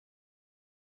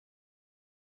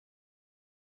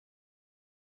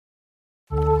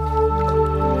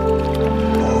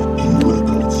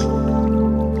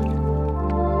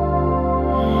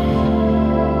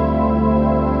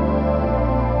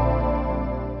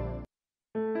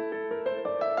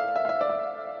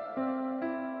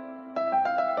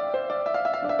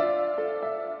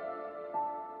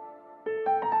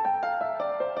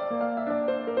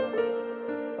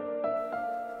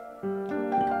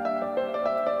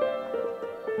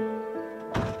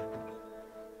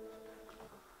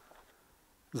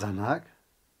زنک؟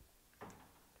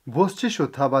 باز چی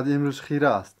شد تا امروز خیره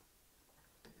است؟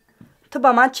 تو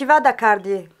با من چی وعده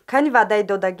کردی؟ کنی وعده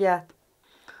دادگیت؟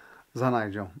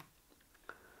 زنک جان،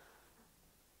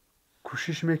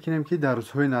 کوشش میکنیم که در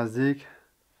روزهای نزدیک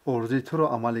ارزوی تو رو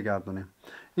عملی گردونیم.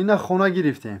 اینا خونه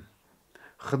گرفتیم.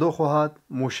 خدا خواهد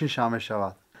ماشین شامل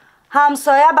شود.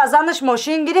 همسایه به زنش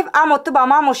ماشین گرفت اما تو با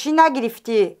من ماشین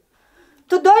نگرفتی.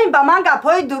 تو دائم با من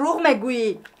گپ‌های دروغ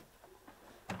میگویی.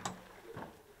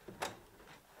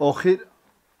 آخر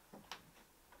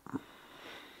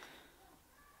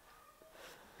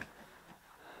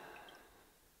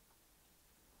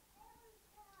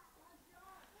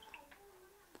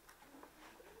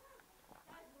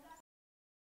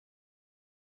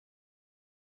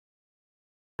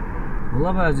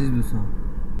والله با عزیز دوستان.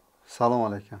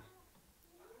 سلام علیکم.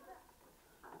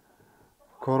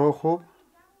 کارو خوب؟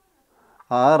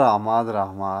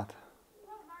 رحمت.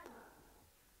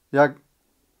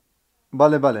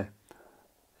 بله.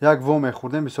 یک وام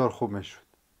خوردم بسیار خوب میشد.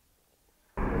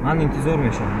 من انتظار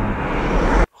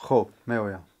میشم. خب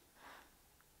میایم.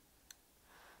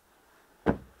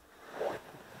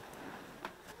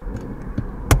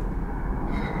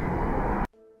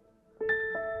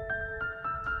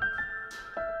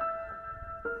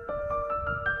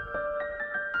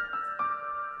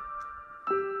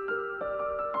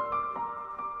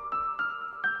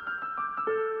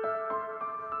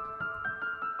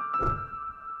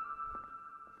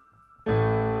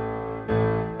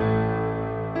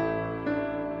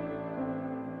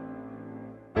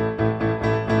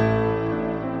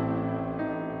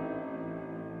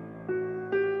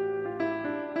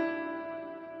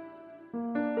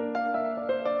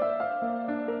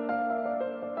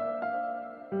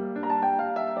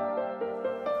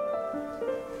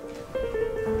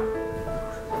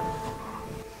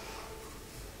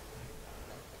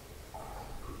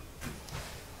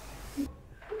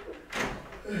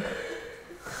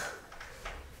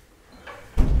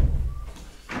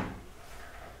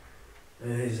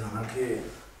 زنکی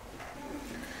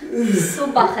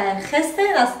صبح بخیر. خسته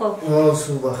این از خواب؟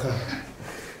 صبح بخیر.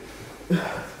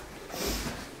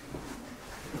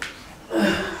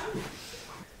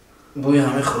 بوی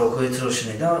همه خوراک‌های تو رو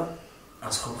شنیدم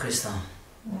از خواب خستم.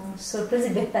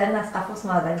 سورپرایز بهترین از قفس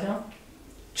مادر جان.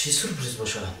 چی سورپرایز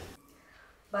باشه؟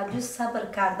 با جز صبر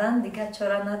کردن دیگه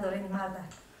چاره ندارین مادر.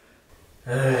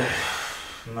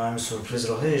 من همین سورپرایز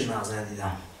رو هیچ نظر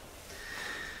دیدم.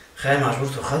 خیلی مجبور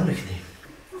تو خود میکنی.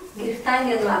 گرفتن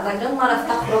گرد مادر جان. ما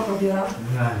رفته خوراک رو بیارم.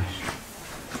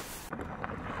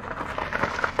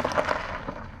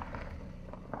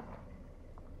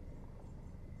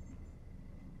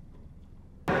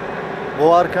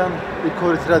 باور کن این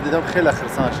کاری را دیدم خیلی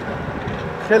خرسان شدم.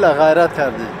 خیلی غیرت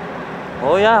کردی.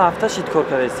 یه هفته شد کار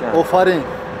کردی. آفرین.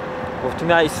 گفتم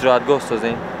یه استراحتگاه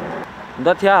سازیم.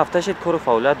 اندات یه هفته شد کار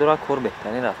فعالیت داره. کار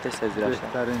بهترین رفته سازیرش.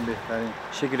 بهترین.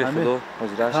 شکر خدا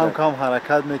حاضرش. کم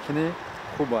حرکت میکنی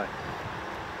خوبه.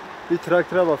 این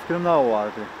تراکتور را با فکرم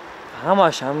نآوردی.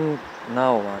 همش هم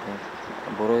نآوردیم.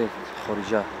 برای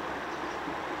خارجه.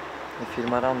 این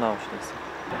فیلم را هم ناشناسی.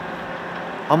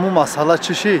 همون مسئله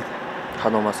چی شد؟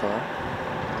 کدام مسئله؟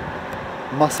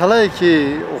 مسئله ای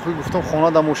که آخه گفتم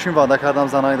خونه در ماشین وعده کردم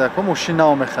زنگ دکا ماشین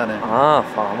نو میخنه.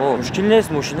 فهمو. مشکل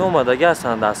نیست. ماشین اومدگی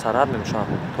هستن در سرحد میمشن.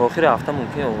 تا آخر هفته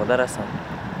ممکن اومده رسن.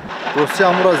 درستی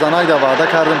همون را زنگ در وعده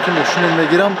کردم که ماشین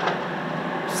میگیرم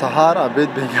سحر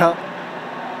عبید بگه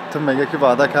تو میگه که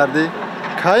وعده کردی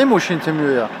کی ماشین تو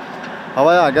میویا.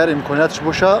 هوای اگر امکانیتش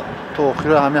باشه تو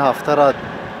آخر همین هفته را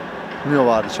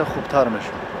میآوردی چه خوبتر میشه.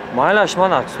 مایلش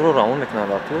من عکس رو راون میکنم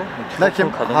تو. نه که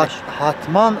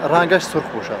حتما رنگش سرخ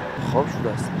باشه. خوب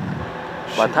شده است.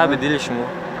 با تاب دل شما.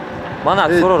 من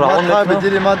عکس رو راون میکنم. تاب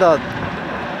دل ما داد.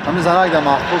 همین زنگ در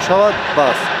محفوظ شود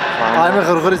بس. همین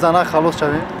غرغری زنگ خلاص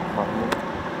شویم.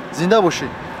 زنده باشی.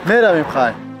 میرویم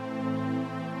خیر.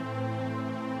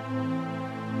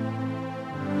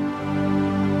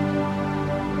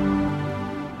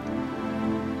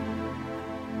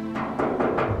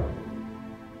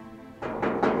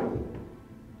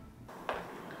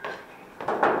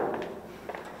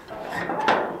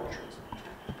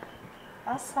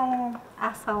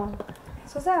 احسان.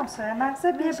 سوزه همسایه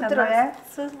مغزه بیا بدروه.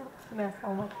 سوز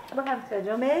میخوام. بخوام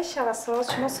کجا؟ میشه و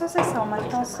سوز شما سوزه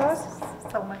سامتون سوز.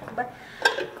 سامتون.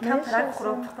 کم ترک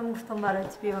خوراک گفتم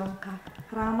برایت بیارم که.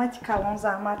 رحمتی کلان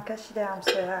زحمت کشیده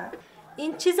همسایه.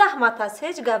 این چی زحمت است؟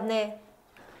 هیچ گپ نه.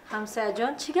 همسایه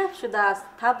جان چی گپ شده است؟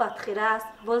 تا بدخیره است.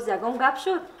 باز یکم گپ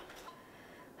شد.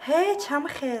 هیچ هم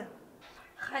خیر.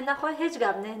 خیلی نخواه هیچ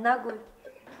گپ نه نگوی.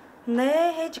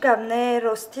 نه هیچ گپ نه.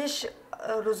 راستیش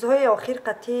روزهای آخر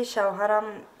قطعی شوهرم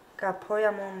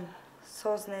گپهایمون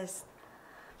ساز نیست.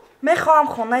 میخواهم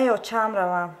خونه یا چم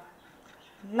روم.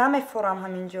 نمیفورم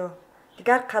همینجا.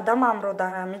 دیگر قدمم رو در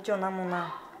همینجا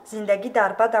نمونم. زندگی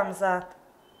در بدم زد.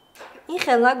 این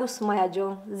خیلی نگو سمیه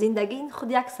جان. زندگی این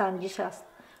خود یک سنجش است.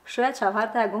 شاید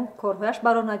شوهرت یگان کارهایش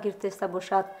برا نگرفته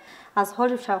باشد. از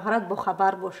حال شوهرت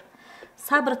باخبر باش.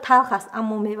 صبر تلخ است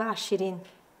اما میوه شیرین.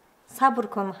 صبر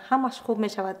کن همش خوب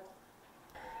میشود.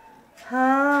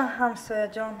 ها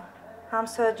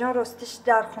همسایه جان راستش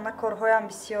در خونه کارهایم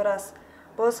بسیار است.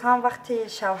 باز هم وقتی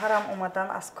شوهرم اومدن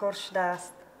از کار شده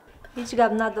است. هیچ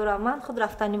گپ ندارم. من خود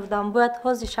رفتنی بودم. باید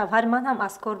حاضر شوهر من هم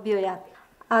از کار بیاید.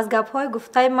 از گپ‌های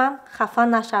گفته من خفه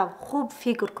نشو. خوب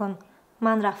فکر کن.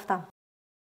 من رفتم.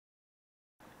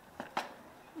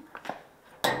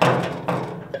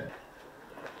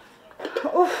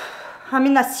 اوف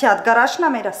همین نصیحتگرش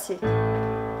نمیرسید.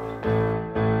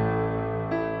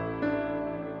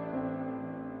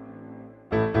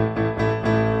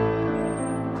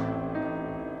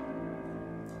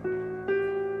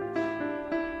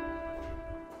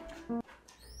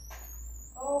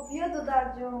 بیا دادر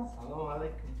جون. سلام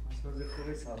علیکم. سوزی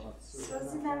خوبی سلامت.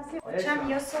 سوزی نمزی چم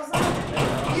یا سوزا.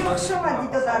 بیا خوش آمدی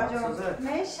دادر جون.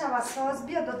 میشم سوز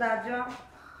بیا دادر جون.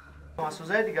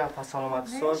 سوزای دیگه پس سلامت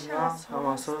سوز نه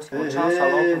هم سوز چند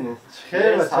سلام کنید.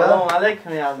 خیر بچه. سلام علیکم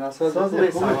از سوز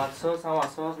خوبی سلامت سوز هم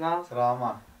سوز نه.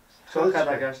 سلام. شو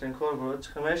کدا گشتین کار برو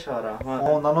چه میشاره.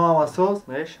 خونانو هم سوز.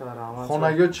 میشاره.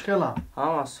 خونگی چخلا.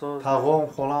 هم سوز. تاغم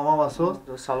خونام هم سوز.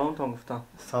 سلام تو گفتم.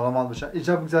 سلامت باشه.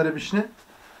 اینجا بگذاری بشینه.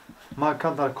 ما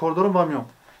کم در کار دارم با میام.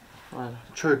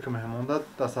 چای که مهمونده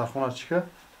دسترخونه چیکه؟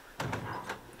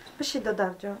 بشی دادر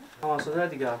جون. هم سوزای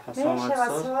دیگه پس میشه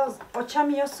سلامت سوز. سوز. بچم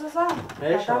یا سوزم.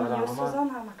 میشاره. یا سوزم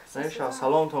همه کس. میشه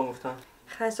سلام تو گفتم.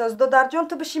 خیر سوز دادر جون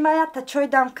تو بشی ما تا چای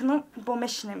دم کنم با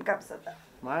میشینیم گپ زدن.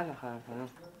 من خیر کنم.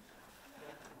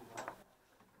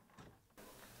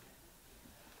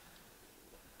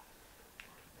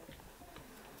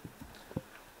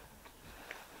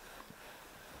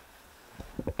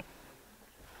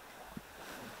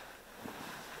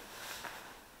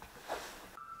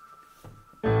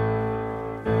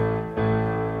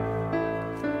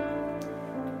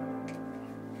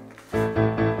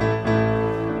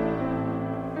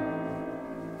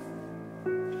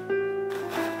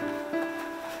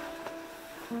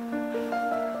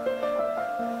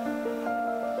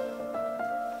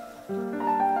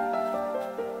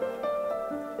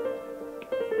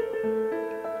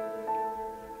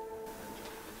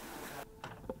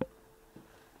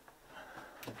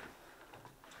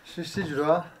 شیشتی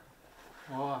جورا؟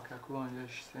 کاکو آنجا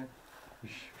شیشتی.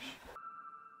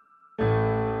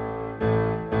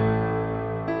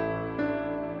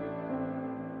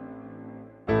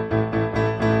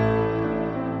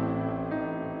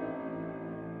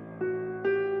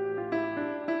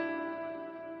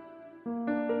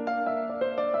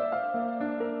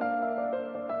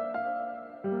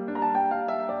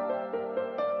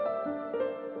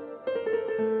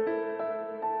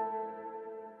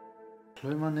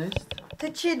 لوی من نیست؟ تو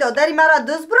چی دادری مرا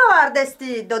دوست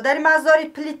برآوردستی؟ دادری مزاری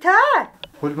پلیته؟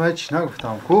 ولی من هیچ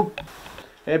نگفتم خوب؟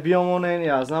 بیامونه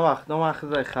این از وقت را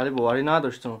خیلی باوری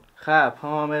نداشتم. خب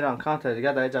همه میرن کانتر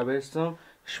دیگه در اینجا بیستم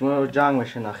شما جنگ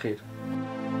میشه نخیر.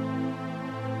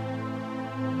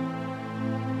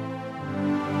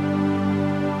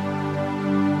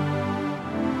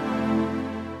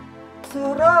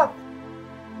 سوراب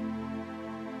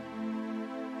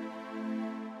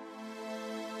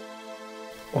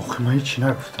آخه من هیچی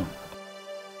نگفتم.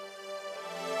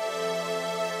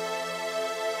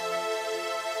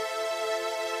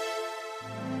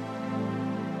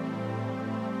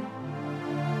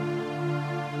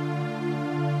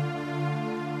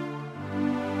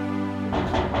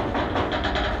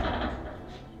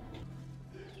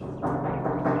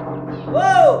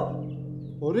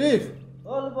 عریف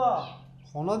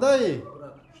خونه دایی؟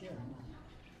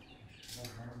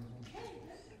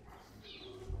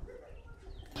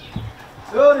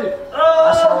 عریف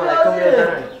السلام علیکم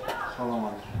بیادرم. سلام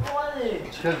علیکم.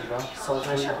 چه جورا؟ ساز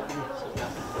میشه.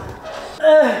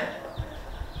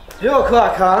 یا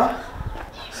کاکا.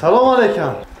 سلام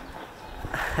علیکم.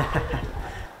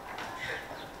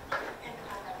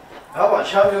 بابا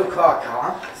شب یا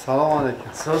کاکا. سلام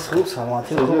علیکم. ساز خوب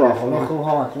سلامتی خوب حالا خوب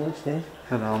همتی نیستی؟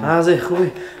 سلام. از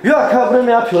خوبی. یا کابرم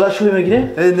یا پیولا شوی میگیری؟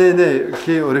 نه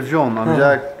کی عریف جان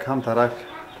امجا کم ترک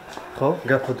خب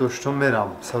گپ داشتم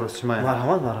میرم سروسیمای.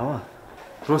 مرحمت.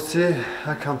 راستی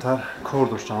کم تر کار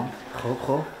داشتم.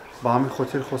 خب با همین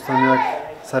خاطر خواستم یک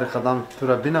سر قدم تو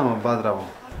را بینم و بعد روم.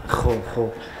 خب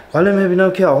ولی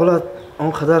میبینم که حالت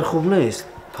اونقدر خوب نیست.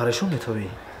 پریشان میتوی؟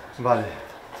 بله.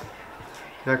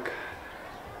 یک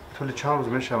طول چند روز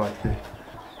میشود که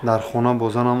дар хона бо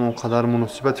занам он қадар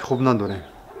муносибати хуб надорем.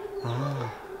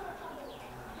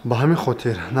 ба ҳамин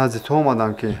хотир назди ту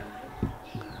омадам ки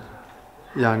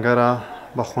янгара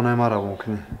ба хонаи ман равон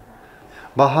кунӣ.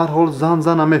 ба ҳар ҳол зан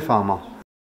намефаҳмам.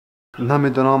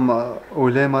 намедонам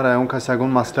оилаи мара он кас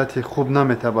ягон маслиҳати хуб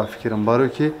наметавад ба фикрам, барои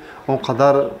ки он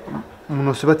қадар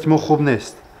муносибати мо хуб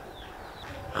нест.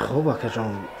 хуб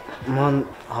акаҷон, ман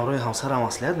ҳамроҳи ҳамсарам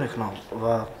маслиҳат мекунам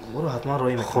ва буро ҳатман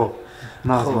роӣ мекунам.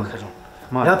 Хуб акаҷон.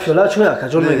 Я пиёла чой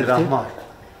акаҷон мегирифтӣ?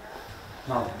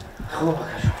 хуб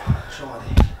акаҷон,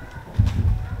 шомадӣ.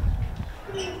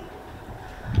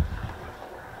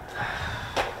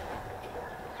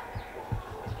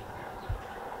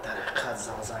 дариқат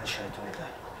занзани шайтонида.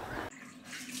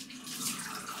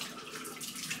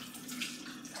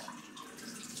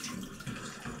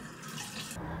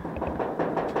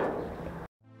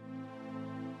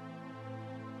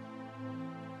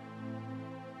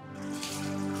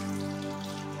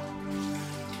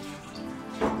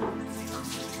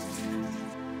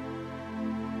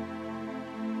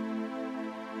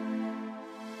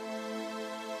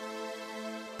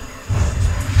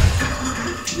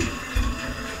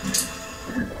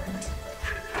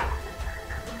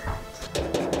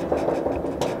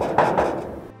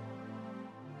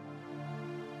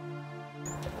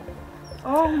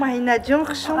 Маҳинаҷон,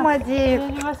 хуш омадӣ.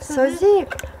 Созӣ,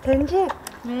 танҷи.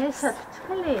 Месад,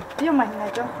 хеле. Биё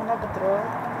Маҳинаҷон, хона будро.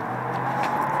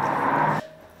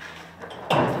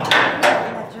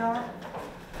 Маҳинаҷон.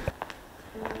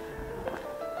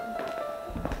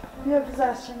 биё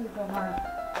бизар шинги ба ман.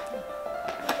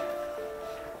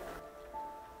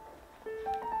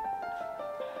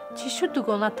 чӣ шуд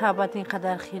дугона табат ин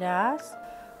қадар хира аст?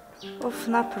 уф,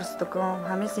 напурс дугон,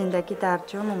 ҳамин зиндагӣ дар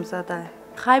ҷонум зада.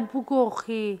 хай бугӯ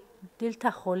охӣ,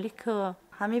 дилта холӣ кӣ.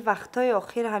 ҳамин вақтҳои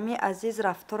охир ҳамин азиз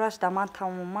рафтораш да ман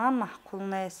тамоман маҳқул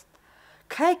нест.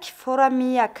 кай ки фора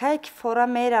мия, кай ки фора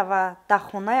мерава, да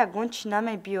хона ягон чӣ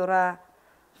намебиёра.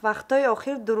 вақтҳои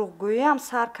охир дурӯғгӯиам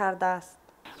сар кардааст.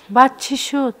 баъд чӣ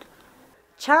шуд?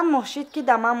 чанд моҳ шид ки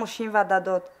да ман мошин ваъда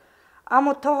дод,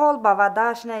 аммо то ҳол ба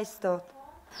ваъдааш наистод.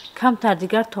 камтар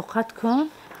дигар тоқат кун,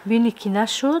 бинӣ ки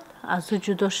нашуд, аз ӯ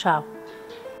ҷудо шав.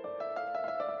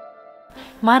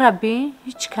 мара бин,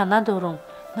 ҳеч ка надорум,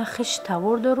 на хиши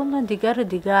тавор дорум, на дигару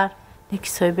дигар, не ки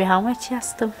соҳиби ҳама чӣ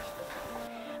ҳастам.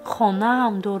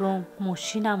 хонаам дорум,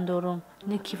 мошинам дорум,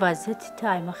 не ки вазъияти ту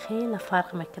айма хеле фарқ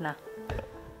мекунад.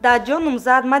 дар ҷонум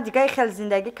зад, ман дигар хеле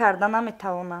зиндагӣ карда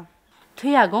наметавонам. ту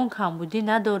ягон камбудӣ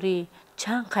надорӣ,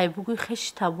 чанд қай бугӯй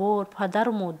хиши тавор,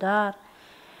 падару модар,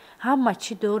 ҳама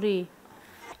чӣ дорӣ.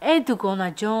 эй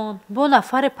дугонаҷон, бо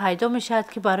нафаре пайдо мешавад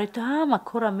ки барои ту ҳама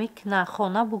кора мекунад,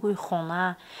 хона бугӯй хона,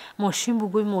 мошин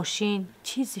бугӯй мошин,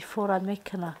 чизи форат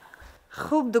мекунад.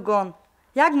 хуб дугон,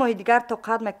 як моҳи дигар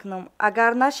тоқат мекунам,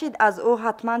 агар нашид аз ӯ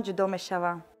ҳатман ҷудо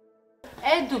мешавам.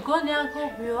 эй дугон, як гоҳ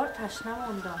биёр, ташна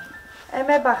мондам.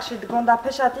 мебахшӣ дугон, дар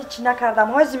пешат ҳеҷ чӣ накардам,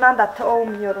 ҳози ман дар ту об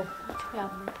миёрам.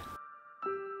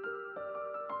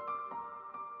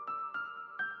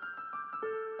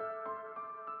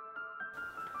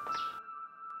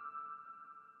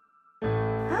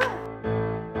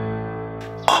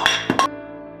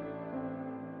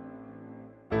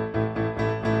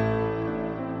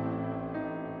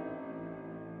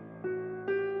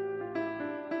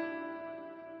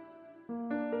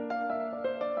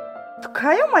 ту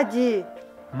кай омадӣ?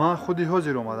 ман худи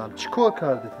ҳозир омадам. чӣ кор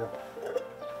кардӣ ту?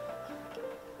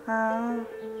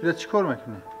 ира чӣ кор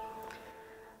мекунӣ?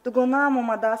 дугонаам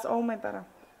омадааст, об мебарам.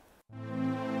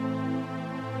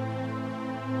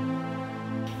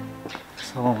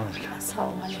 салом алейкум.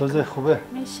 Салом алейкум. созе хубе?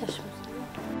 мешашм.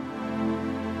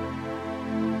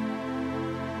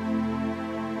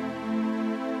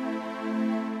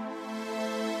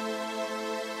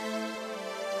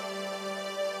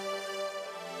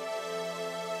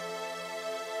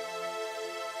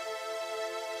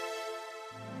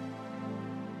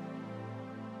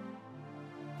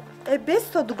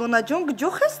 бесто дугонаҷон, куҷо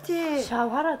хастӣ?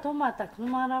 шавҳарат омад, акнун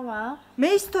ман равам?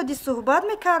 меистоди суҳбат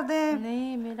мекардем?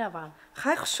 не, меравам.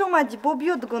 хай хуш омадӣ, бо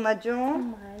биё дугонаҷон.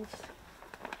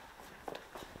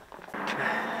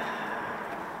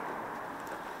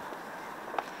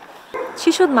 чӣ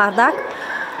шуд мардак?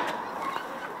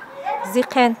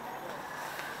 зиқен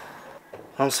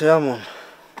ҳамсоямон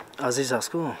азиз аст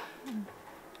ку?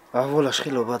 аҳволаш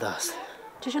хеле бад аст.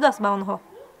 чӣ шудааст ба онҳо?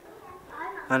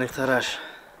 аниқтараш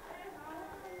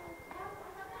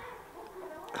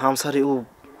ҳамсари ӯ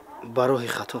ба роҳи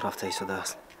хато рафта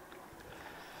истодааст.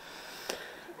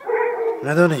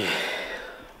 медонӣ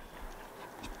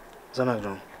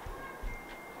занакҷон,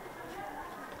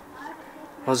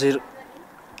 ҳозир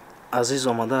азиз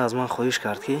омада аз ман хоҳиш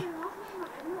кард ки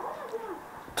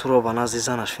تو رو به نزد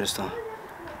زنش فرستم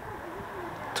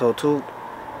تا تو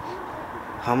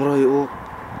همراه او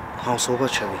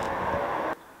همصحبت شوی.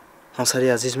 همسری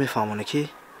عزیز میفهمونه که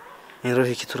این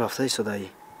راهی که تو رفته ایستاده‌ای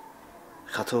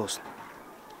خطاست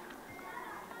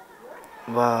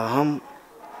و هم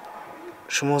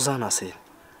شما زن هستید،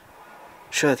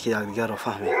 شاید که یکدیگر را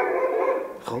فهمید.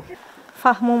 خب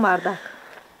فهمو مردک،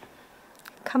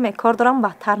 کمی کار دارم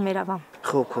بدتر میروم.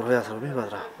 خوب کارهایت را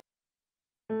میبدرم.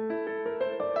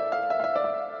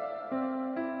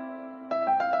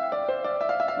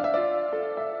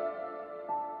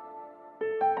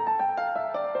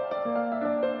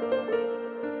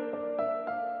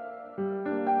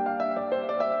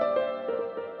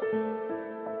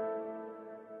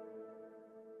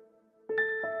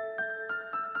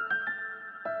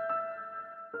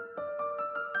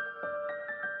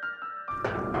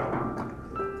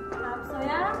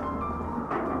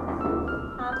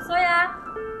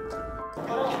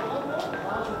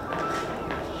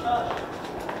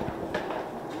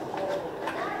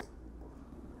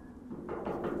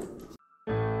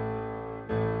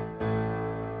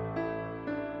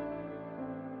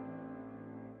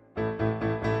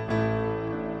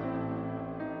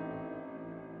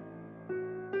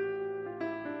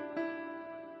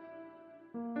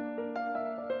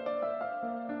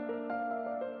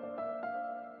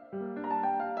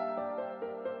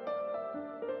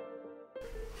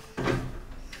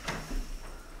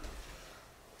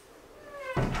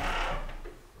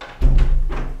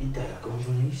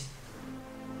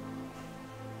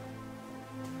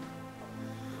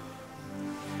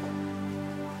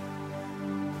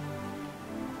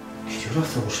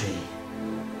 رفته باشه ای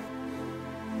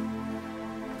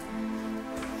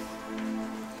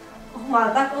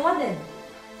مردک اومده.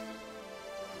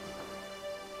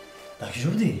 در کجا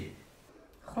بودی؟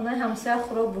 خونه همسایه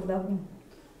خراب برده بودیم.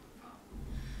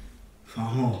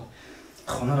 فهمو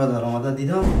خونه را در آمده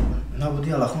دیدم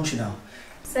نبودی الخمو شدم.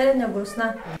 سر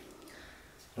نگرسنه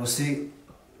راستی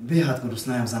به حد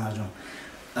گرسنه هم زنه جان.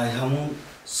 ای همون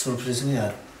سورپریزی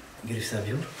یاد گرفته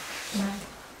بیار؟ نه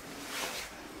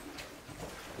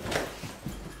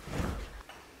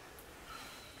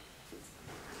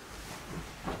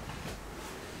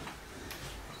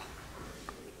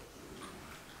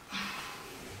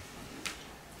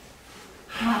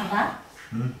مردک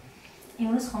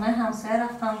امروز خونه همسایه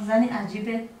رفتم. زنی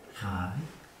عجیبه.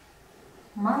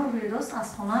 من روی راست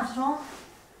از خونهش را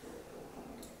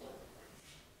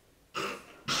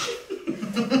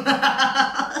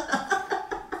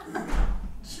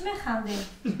چی میخندی؟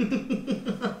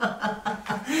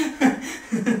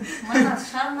 من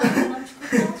از شرم نکنم چی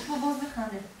کنم شما باز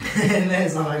میخنده. نه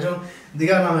زنه جان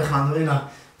دیگر نمیخندم. اینا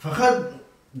فقط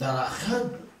در آخر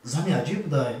زنی عجیب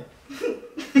بوده.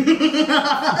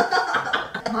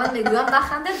 من میگویم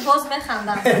نخنده باز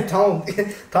میخندم.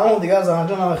 تمام دیگر زنه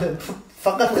جان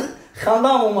فقط خندم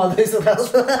اومده ایست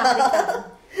دست.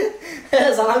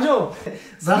 زنه جان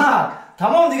زنه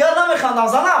تمام دیگر نمیخندم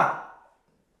زنه.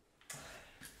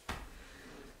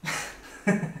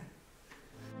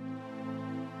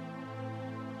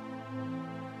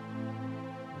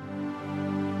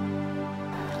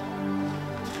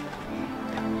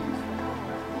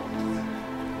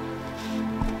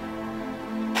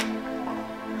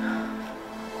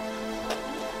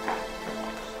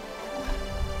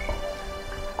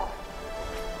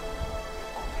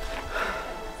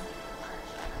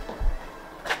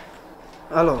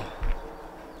 الو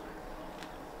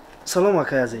سلام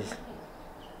اکای عزیز.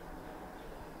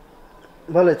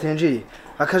 بله تنجی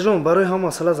اکا جون برای هم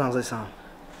مسئله زنگ زدم.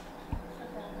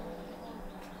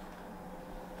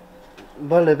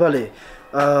 بله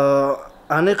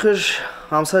انیقش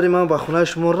همسر من به خونه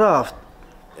شما رفت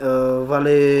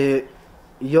ولی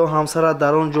یا همسر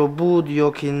در آنجا بود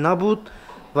یا که نبود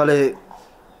ولی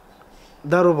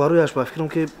در رو برویش به فکرم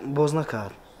که باز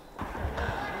نکرد.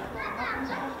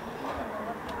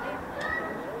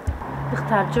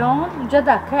 دختر جان اینجا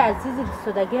دکه عزیز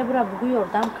ایستادگی برا بگو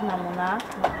یاردم کنمونه.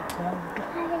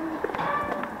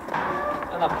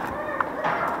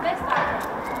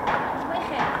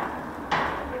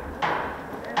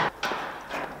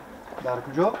 در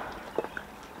کجا؟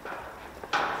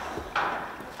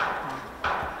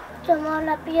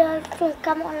 جمالا بیا چون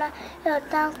کمالا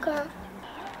یادم کن.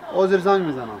 آذر زنگ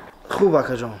میزنم. خوب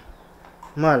اکا جان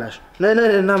مالش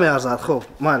نه نمیارزد. خوب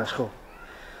مالش خوب.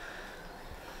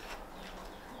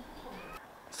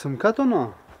 سمکتو نه؟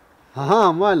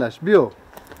 ها مالش بیو.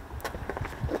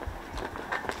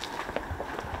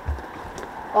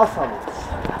 السلام.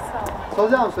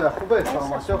 سازی همسایه خوبه؟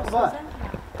 سلامتی خوبه؟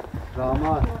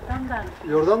 رحمت.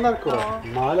 یاردم در کار.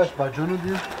 مالش بجانو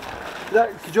دیو.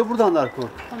 کجا بردن در کار؟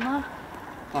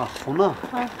 خونه؟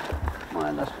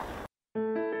 مایلش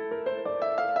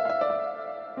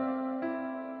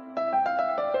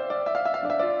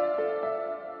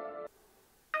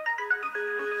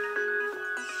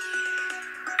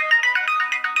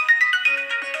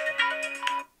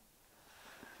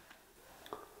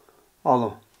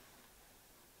الو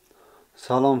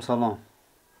سلام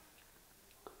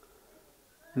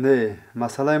نه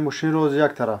مسئله ماشین روز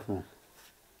یک طرف مون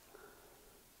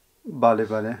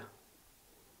بله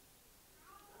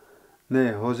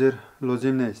نه حاضر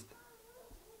لازم نیست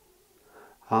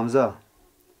حمزه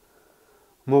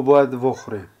ما باید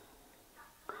وخوریم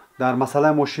در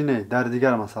مسئله ماشین در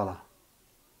دیگر مسئله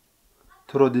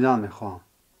تو رو دیدن میخوام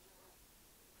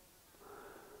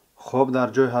خب در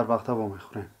جای هر وقته با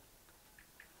میخوریم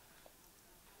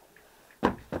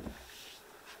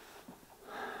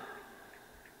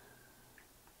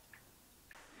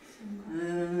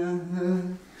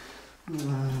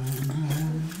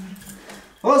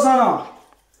او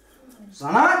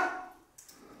زنک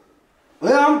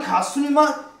اوی هم کسونی من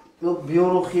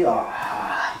بیاروخی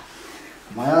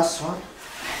مایا سوال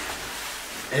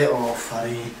ای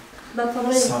آفرین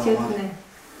سلامت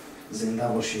زنده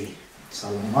باشی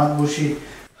سلامت باشی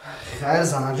خیر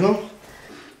زنک جان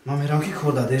من میرم که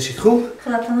کار داده شید خوب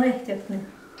خودتان رو احتیاط کنید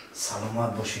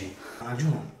سلامت باشی زنک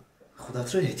جان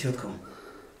خودت رو احتیاط کن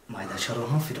مایدچه رو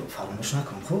هم فراموش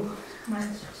نکن خوب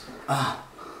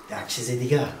یک چیز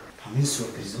دیگر همین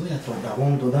سورپریزهایت را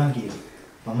دوام دادن گیر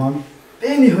و من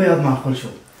به نهایت معقول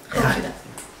شد خیلی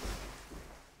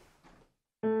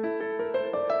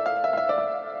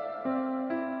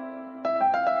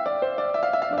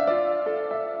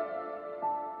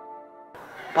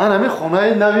من همین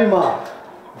خونه نوی ما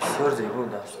بسیار زیبا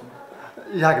داشت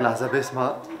یک لحظه بیست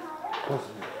ما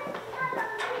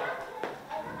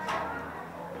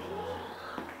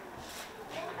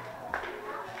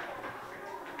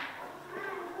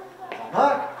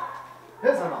زنک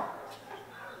بزنم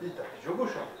دیتا جو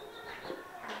گوشم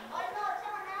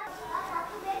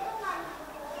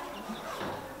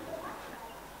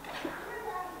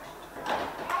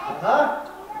زنک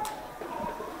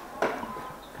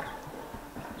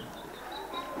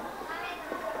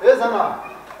بزنم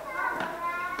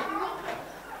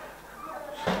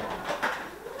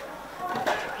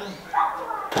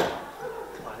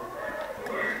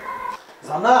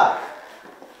زنک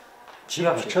چی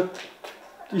گفت شد؟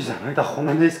 این زنک در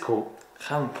خونه نیست که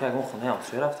خم که اگه اون خونه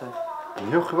همسوی رفته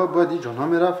یا خیلی باید این جانا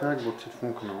میرفت یک با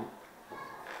تلفن کنم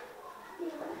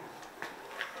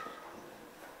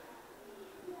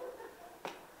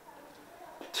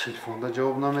تلفن دا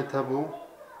جواب نمیده بو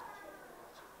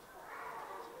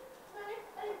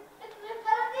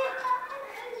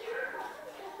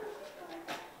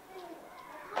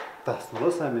دست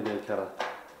نراست هم میگه کرد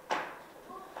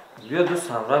بیا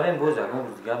دوستم رویم باز اگه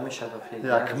روزگر میشه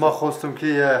یک ما خواستم که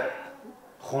یه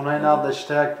خونه نب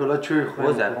داشته یک پولا چوی خوریم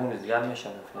باز اگه روزگر میشه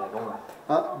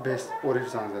بیست اوریف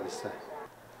زنگ زدیسته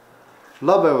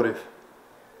لبه اوریف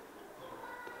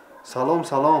سلام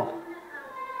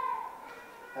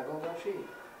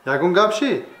یگون گپ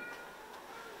شی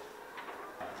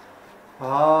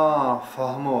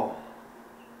فهمو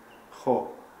خب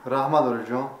رحمت اوریف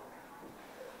جان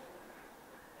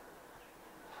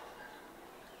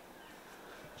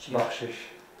بخشش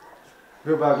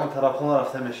بیا به اگون طرف خونه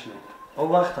رفته میشینیم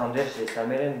او وقت هم دیر شده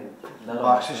میرین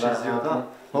بخشش زیاده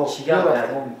چی گم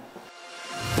کردم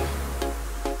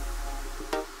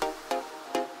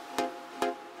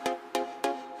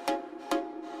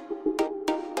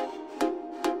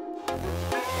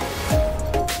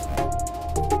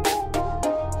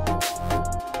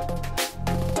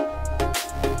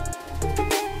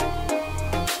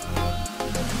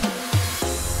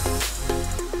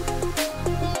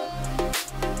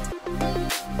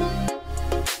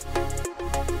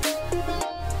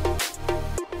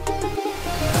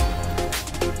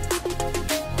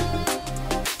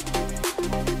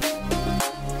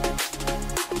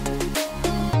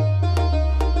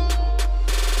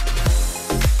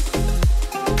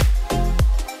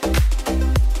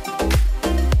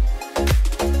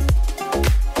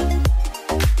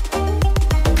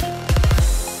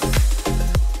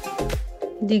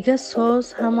دیگه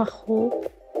ساز همه خوب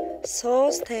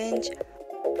ساز تنج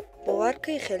باور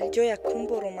که خیلی جا یکم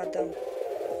بار اومدم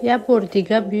یه بار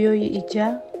دیگه بیای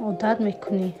ایجا عادت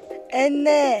میکنی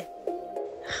نه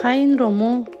خیلی رو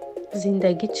ما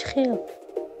زندگی چی خیل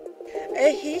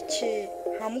هیچی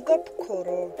همو گپ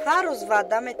کرو هر روز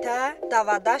وعده میته دا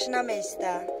وعدهش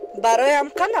نمیسته برای هم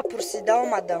که نپرسیده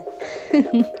اومدم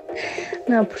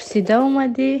نپرسیده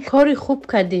اومدی کاری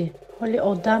خوب کردی حالی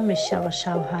آدم میشه و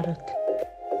شوهرت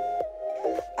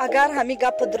агар ҳамин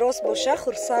гапу дурост боша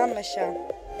хурсанд мешам.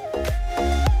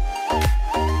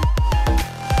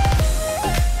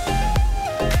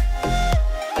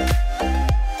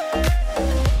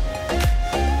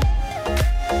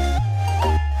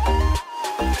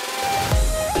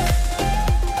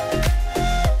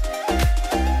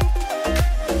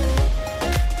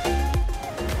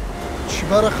 چی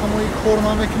برای خمایی کار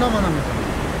نمیکنه من نمیدونم.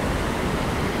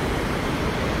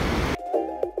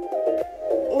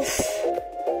 اوف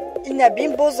این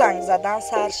نبین با زنگ زدن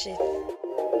سر شد.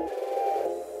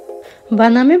 با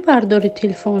نمی برداری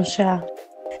تلفن شه.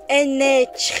 ای نه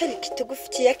چی خیلی که تو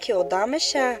گفتی یکی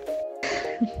آدمشه.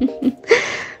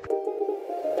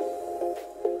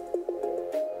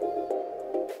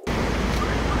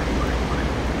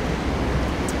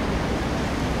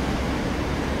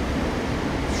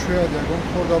 شاید یکم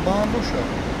خورده با هم باشه.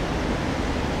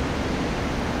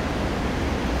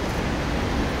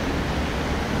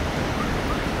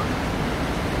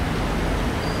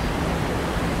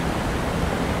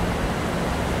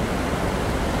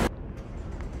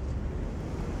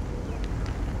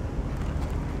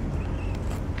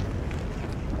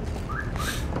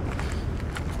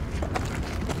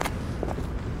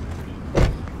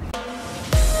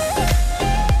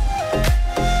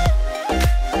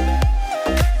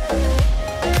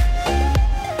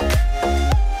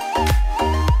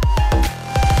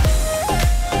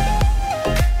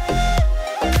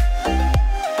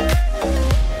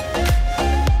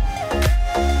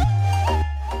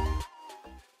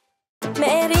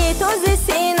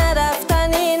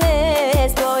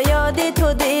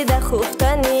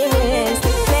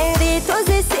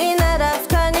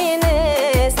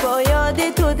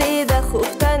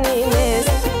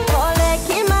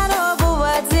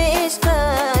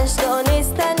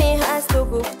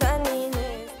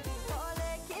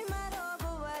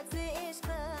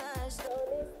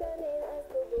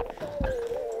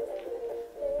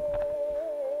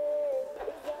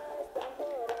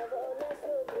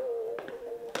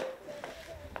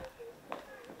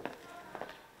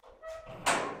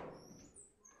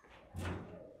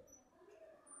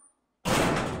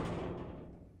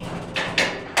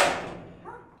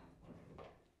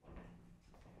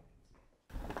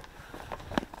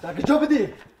 در کجا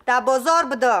بدی؟ در بازار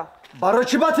بده. برای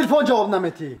چی با تلفن جواب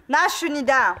نمیدی؟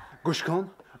 نشنیدم. گوش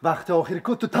کن وقت آخری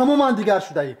که تو تماما دیگر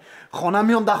شده ای. خانه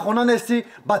میام در خانه نیستی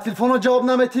با تلفن جواب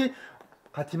نمیدی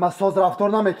قطعی من ساز رفتار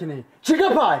نمیکنی. چی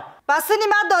گپای؟ بس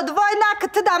من دادوای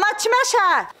نکت دمه چی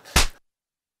میشه؟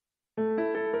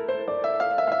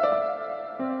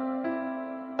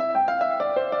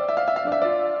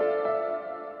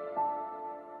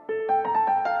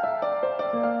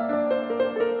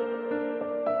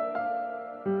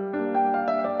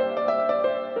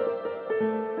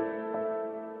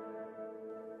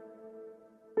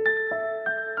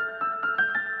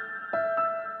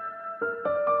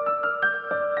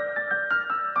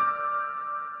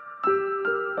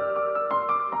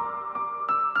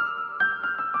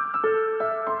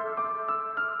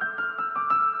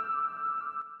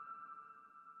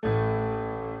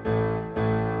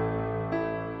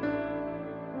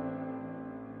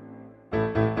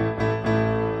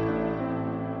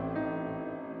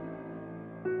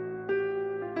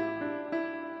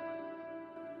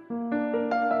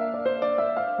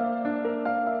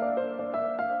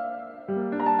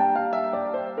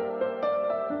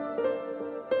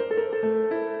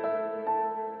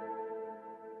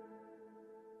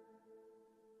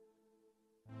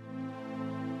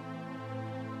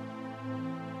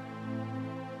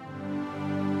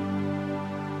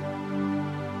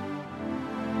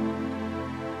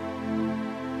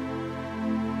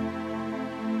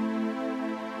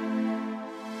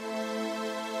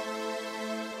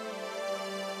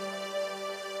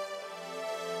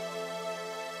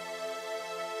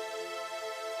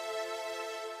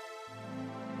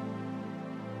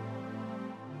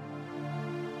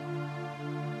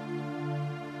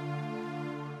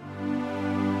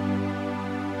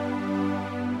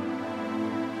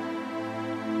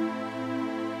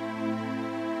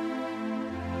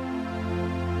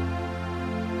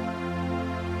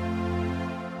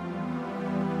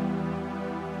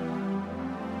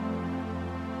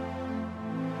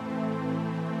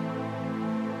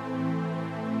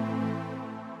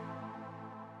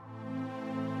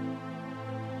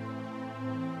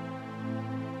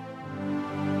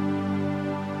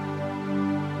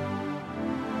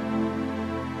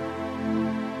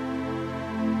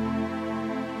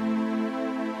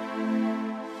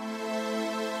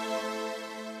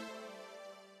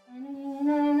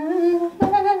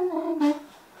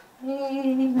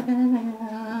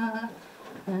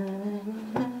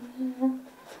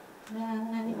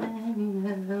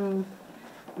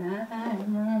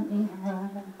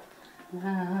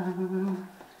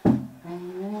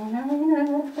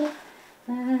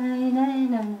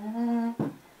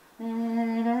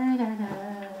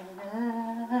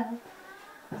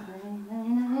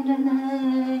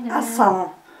 السلام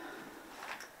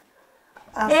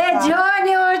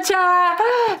جانی اوچه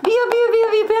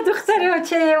بیا دختری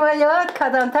اوچه و یاد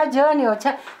کدام تا جانی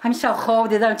اوچه همیشه خواب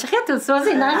دیدم چه خیلی تو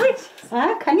سوزی نگی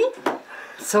کنی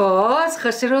سوز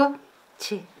خوشی رو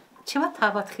چی با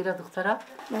تابت خیره دخترا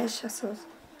میشه سوز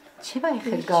چی با این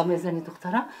خیلی گام میزنی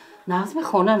دخترا نازمی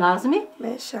خونه نازمی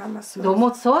میشه همه سوز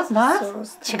دومت سوز نه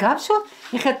چی گاب شد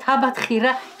این خیلی تابت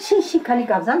خیره شین کنی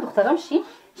گاب زن دخترم شین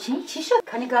چی شد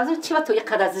کنی گاب زن چی با توی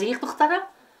قدر زیخ دخترم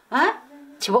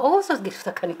چی با اوزاد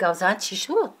گرفته کنی گاب زن چی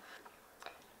شد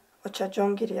اوچه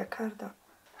جان گریه کردم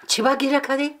چی با گریه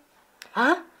کردی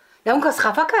یا اون کس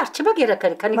خفه کرد چی با گریه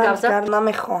کردی کنی گاب زن من دیگر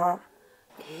نمیخواهم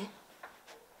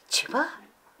چی با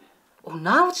اون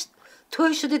نوچ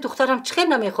توی شدی دخترم چی خیلی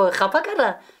نمیخواه خفه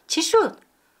کرده چی شد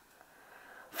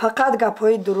فقط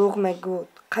گپای دروغ میگود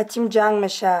قطیم جنگ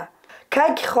میشه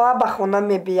که خواه به خونه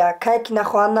میبیه که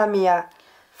نخواه نمیه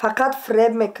فقط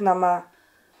فریب میکنم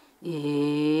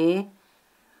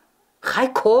خیلی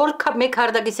کار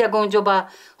میکردگیست یگون جو با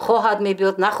خواهد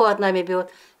میبیود نخواهد نمیبیود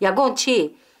یگون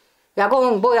چی؟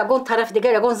 یگون با یگون طرف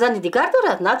دیگر یگون زن دیگر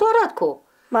دارد ندارد کو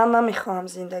من نمیخواهم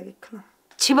زندگی کنم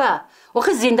چی با؟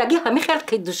 آخه زندگی همین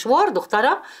خیلی دشوار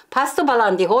دخترم پست و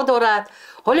بلندی ها دارد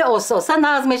حالی اساسا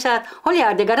ناز میشد حالی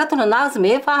هر دیگرتون رو ناز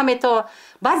میفهمی تو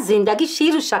بعد زندگی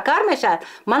شیر و شکر میشد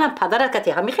منم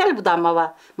پدرکتی همین خیلی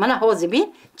بودم من حاضی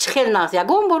بین چه خیلی ناز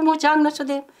یگون برمو جنگ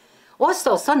نشدیم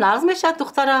اساسا ناز میشد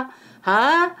دخترم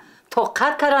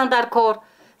طاقت کردن در کار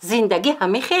زندگی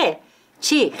همین خیلی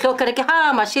چی؟ خیلی کرده که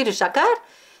همه شیر و شکر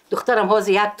دخترم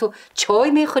حاضی یک تو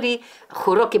چای میخوری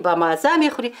خوراکی با مزه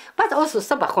میخوری بعد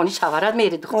اساسا به خانه شوهرت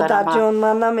میری دخترم مادر جان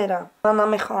من نمیرم من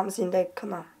نمیخوام زندگی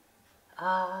کنم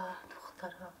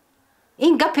دخترم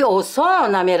این گپی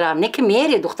آسان نمیرم نه که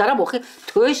میری دخترم آخه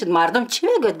توی شد مردم چی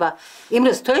میگوید با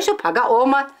امروز توی شد پگه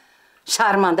آمد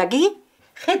شرمندگی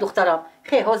خیلی دخترم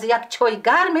خیلی حاضی یک چای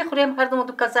گرم میخوریم هر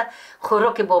دو کسه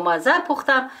خوراکی با مزه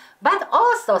پختم بعد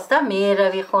آستا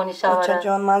میروی خانه شوهرت بچه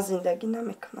جان من زندگی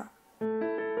نمیکنم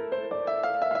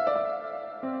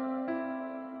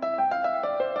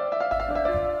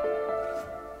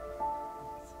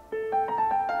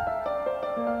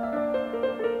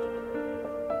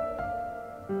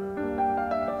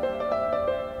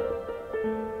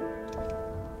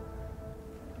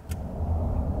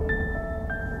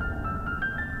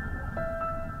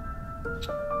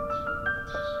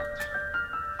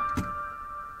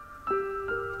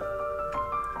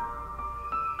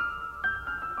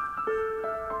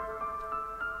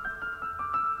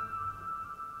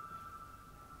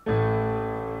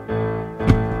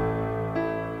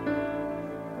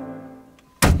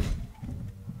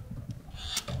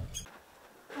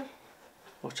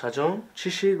چجان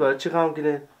چی شید برای چی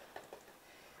غمگینه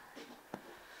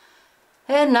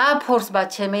نه پرس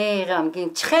بچه می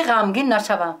غمگین چه غمگین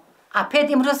نشوم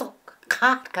اپید امروز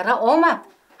قهر کرده آمد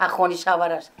اخوانی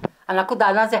شوهرش انکو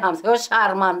در نزد همسایه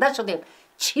شرمنده شدیم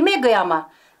چی میگویم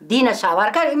دین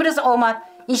شوهر کرد امروز آمد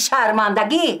این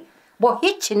شرمندگی با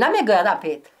هیچی نمیگوید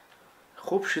اپید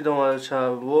خوب شد اومده چه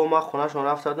و ما خونهشون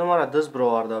رفتردم مرا دست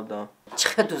برآورده بودم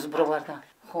چه دست برآوردن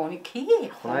خونه کی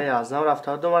خونه یازدم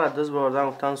رفتردم مرا دست برآوردن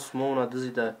گفتن سمو اونا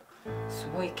دزیده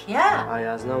سموی کیه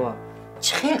یازدم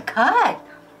چه خیلی کار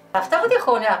رفته بودی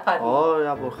خونه اپد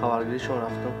یا با خبرگیریشون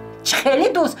رفتم چه خیلی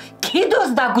دوست کی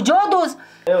دوست در کجا دوست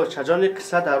چجان یک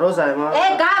قصه دراز ما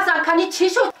گفزن کنی چی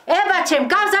شد بچم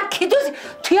گفزن کی دوست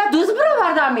توی دوست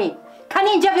برآوردمی کنی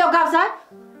اینجا بیا گفزن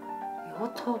یا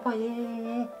توبه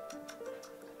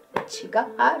چی گفت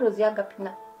هر روز یک گپی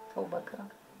نه توبه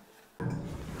کرم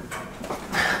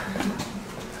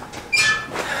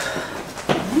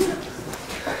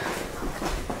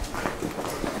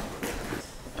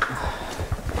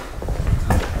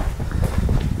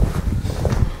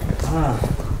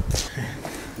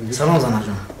سلام زنه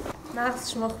جان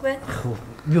نقص شما خوبه؟ خوب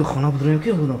بیا خونه بدریم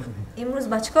که بودم امروز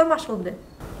با چی کار مشغول بوده؟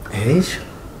 هیچ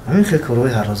همین خیلی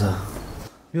کارهای هر روزه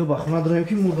بیا با خونه بدریم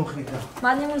که مردم خیلی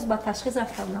من امروز با تشخیص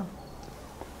رفته بودم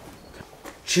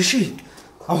چی شید؟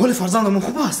 احوال فرزندمون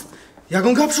خوب است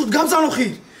یگان گپ شد گپ زن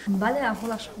خیر بله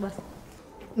احوالش خوب است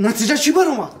نتیجه چی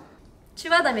برآمد؟ چی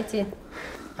وعده میتی؟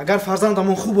 اگر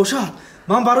فرزندمون خوب باشد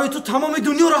من برای تو تمام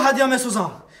دنیا را هدیه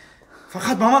میسازم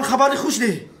فقط با من خبری خوش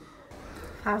ده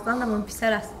فرزندمون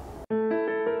پسر است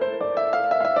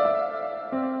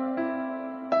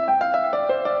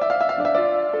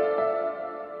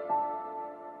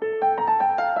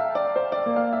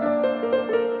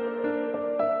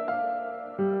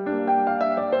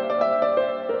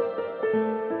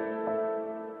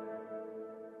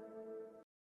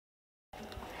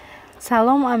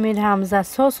سلام امیر حمزه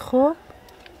ساز خوب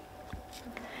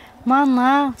من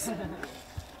نقص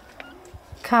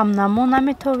کم نمو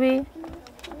نمیتوی؟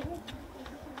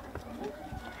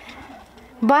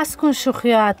 بس کن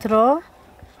شوخیات رو.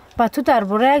 با تو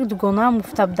درباره یک دوگانه هم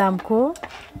گفته بودم کو؟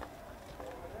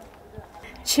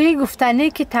 چی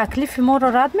گفتنی که تکلیف ما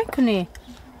رو رد میکنی؟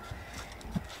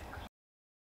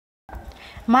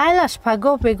 مایلش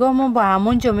پگاه بگاه ما با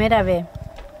همون جا میرویم.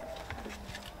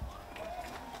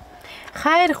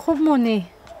 خیر خوب مونی.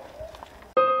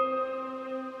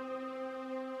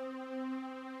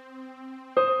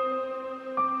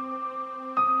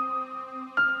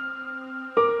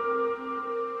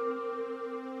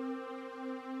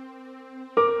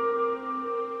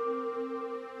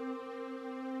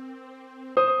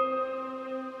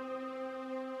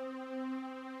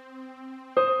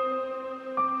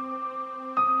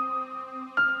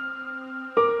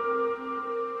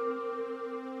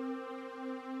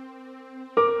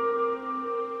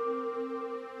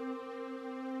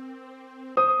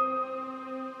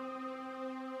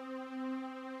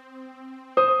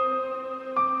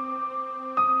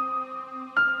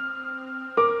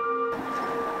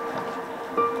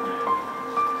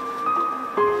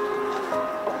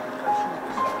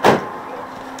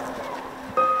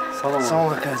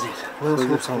 سلام عزیز.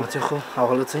 خوب سلامتی خوب.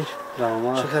 حالتون؟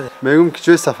 تمام. میگم که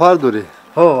چه سفر داری؟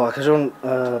 آقا جان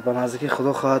به نزدیکی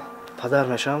خدا خواهد پدر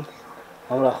میشم.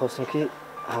 اما خواستم که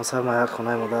همسر ما یک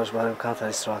خونه مادرش برای امکان تا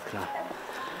استراحت کنم.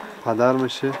 پدر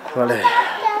میشه؟ بله.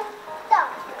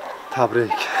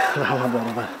 تبریک. رحمت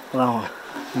برادر. رحمت.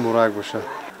 مبارک باشه.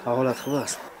 حالت خوب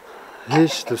است؟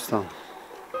 هیچ دوستان.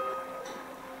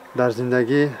 در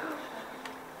زندگی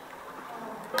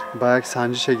با یک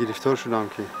سنجش گرفتار شدم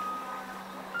که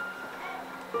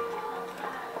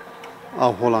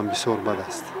احوالم بسیار بد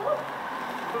است.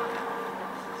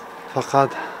 فقط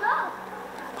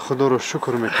خدا رو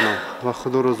شکر میکنم و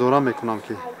خدا رو زارا میکنم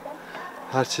که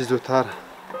هر چیز زودتر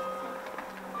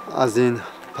از این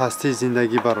پستی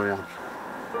زندگی برایم.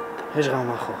 هیچ غم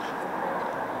مخور.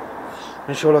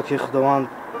 انشالله که خداوند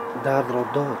درد را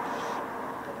داد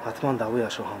حتما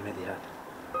دوایش رو هم میدهد.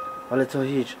 ولی تو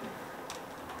هیچ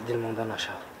دل مانده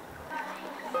نشو.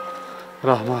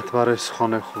 رحمت برای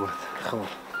سخن خوبت. خوب.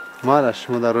 مال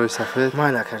شما در روی سفید.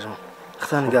 مایل اکا جان.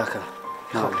 خدا نگاه کن.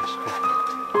 خوب.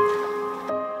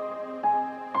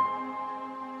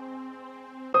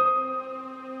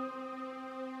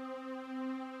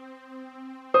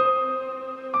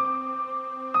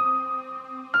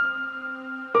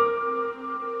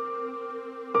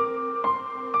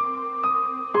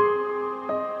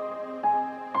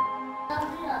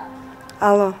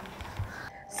 الو.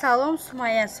 سلام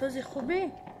سمیه، سوزی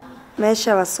خوبی؟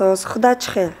 میشوه سوز. خدا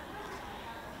چه خیر؟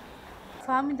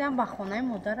 فهمیدم با خونه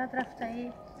مادرت رفته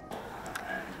ای؟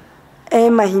 ای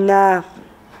مهینه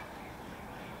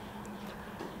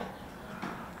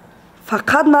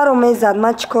فقط مرا میزد.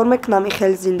 من چیکار میکنم این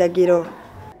خیلی زندگی رو؟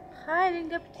 خیر این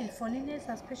گپ تلفنی نیست،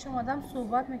 از پیش آدم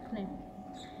صحبت میکنیم.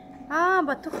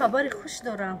 با تو خبری خوش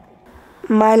دارم.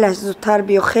 مایلش زودتر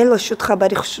بیا. خیلی شد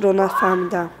خبری خوش رو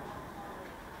نفهمیدم.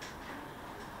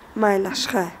 مایلش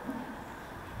خیر.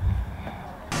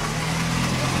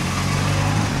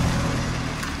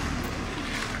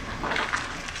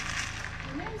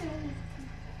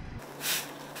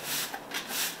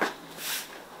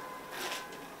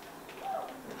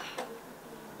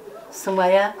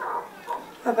 سمیه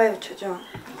بابا اوچه جان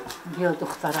بیا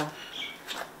دخترم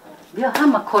بیا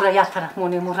همه کار یک طرف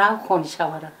مونیم و رو خونی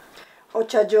شوره.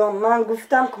 اوچه جان من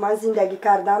گفتم که من زندگی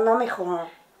کردن نمیخواهم.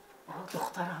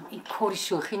 دخترم این کاری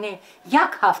شوخی نه. یک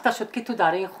هفته شد که تو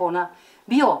در این خونه.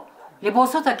 بیا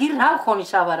لباسات گیر رو خونی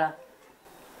شوره.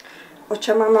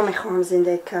 اوچه من نمیخواهم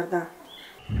زندگی کردن.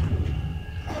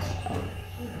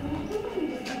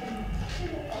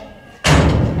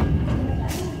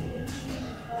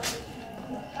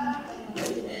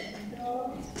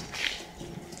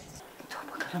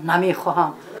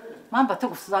 نمیخواهم. من با تو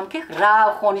گفتم که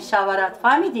رو خونی شورد.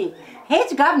 فهمیدی؟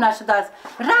 هیچ گپ نشده است.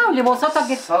 رو لباسات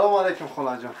گیر. سلام علیکم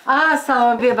خاله جان.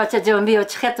 سلام. بیا بچه جان بیا.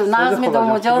 چه تو نظم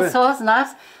دوم جان ساز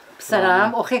نست.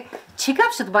 پسرم آخه چی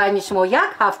گپ شد بین شما؟ یک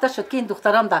هفته شد که این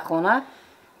دخترم در خونه.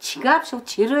 چی گپ شد؟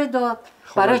 چی روی داد؟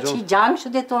 برای چی جنگ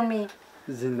شده تو می؟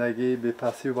 زندگی به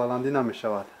پسی و بلندی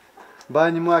نمیشود.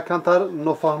 بین ما یکمتر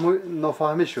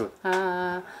نفهمی شد.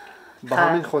 به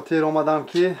همین خاطر آمدم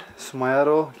که سمیه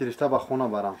رو گرفته به خونه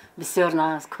برم. بسیار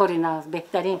ناز کاری ناز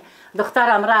بهترین.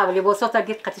 دخترم رو لباسات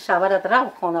گیر قطع شورد رو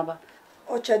خونه بر.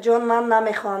 اوچه جان من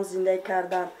نمیخوام زندگی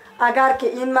کردن. اگر که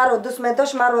این مرا دوست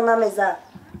میداشت مرا نمیزد.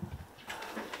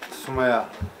 سمیه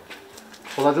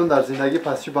خاله جان در زندگی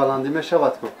پسی بلندی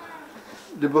میشود که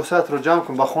لباسات رو جمع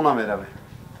کن به خونه میروی.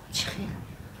 چی خیلی؟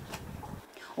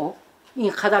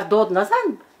 این قدر داد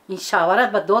نزن. این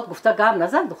شوهرت به داد گفته گپ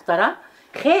نزن دخترم.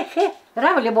 خیر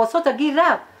رو لباسات گیر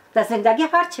رو. در زندگی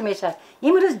هر چی میشه.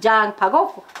 امروز جنگ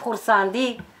پگاه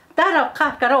خورسندی در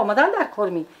قهر کرده آمدن در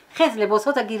کرمی. خیز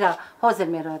لباسات گیر رو. حاضر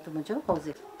میره تو مجا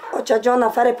حاضر. آجا جان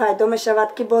نفر پیدا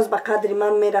میشود که باز به قدر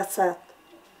من میرسد.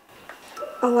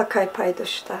 الله کی پیدا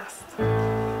شده است.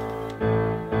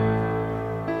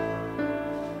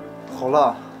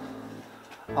 خلا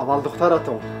اول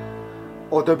دخترتون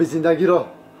آداب زندگی را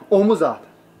آموزد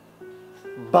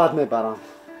بعد میبرم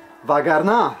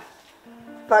وگرنه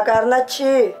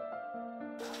چی؟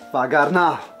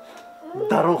 وگرنه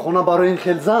در آن خانه برای این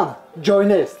خیل زن جای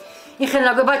نیست. این خیل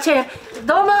نگو بچه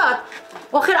داماد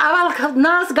آخر اول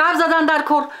ناز گپ زدن در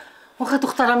کار. آخر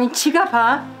دخترم این چی گپ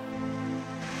ها؟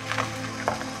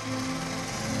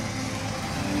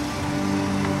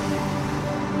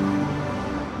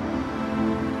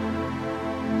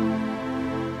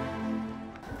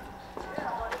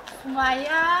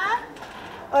 سومیا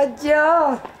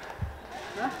آجا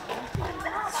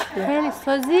خیلی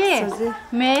سازی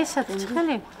میشه چی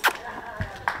خیلی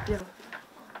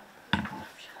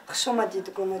خوش آمدید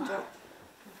گونه جان.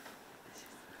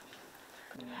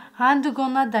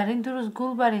 هندگونه در این دو روز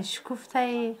گل برین شکفته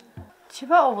ای چی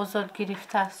با آوازات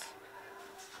گرفته است؟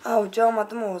 آوجا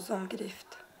آمدم آوازم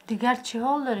گرفت. دیگر چی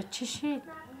حال داره؟ چی شید؟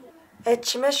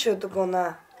 چی میشد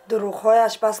گونه؟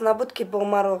 دروغهایش بس نبود که با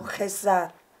ما رو خیس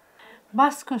زد.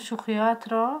 بس کن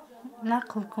شوخیات را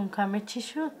نقل کن کمی چی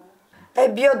شد؟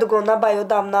 بیا دگونه با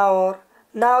یادم نار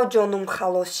ناو جانم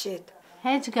خلاص شد.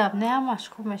 هیچ گپ نه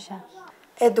مشغول میشه.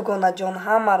 دگونه جان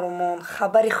همه رومان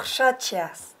خبری خوشت چی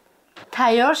است؟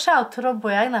 تیار شو تو را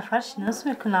با یک نفر شناس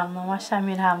میکنم نامش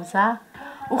امیر حمزه.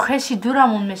 او خیلی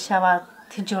دورمون میشود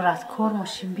تجارتکار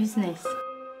ماشین بیزنس.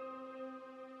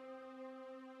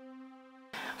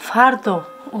 فردا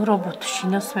او را با تو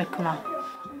شناس میکنم.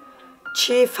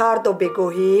 چی فردا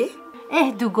بگویی؟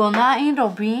 دوگانه این را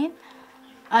بین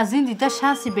از این دیده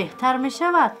شانسی بهتر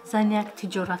میشود زن یک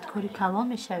تجارتکاری کلان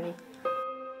میشوی.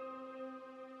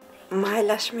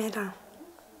 مایلش میرم.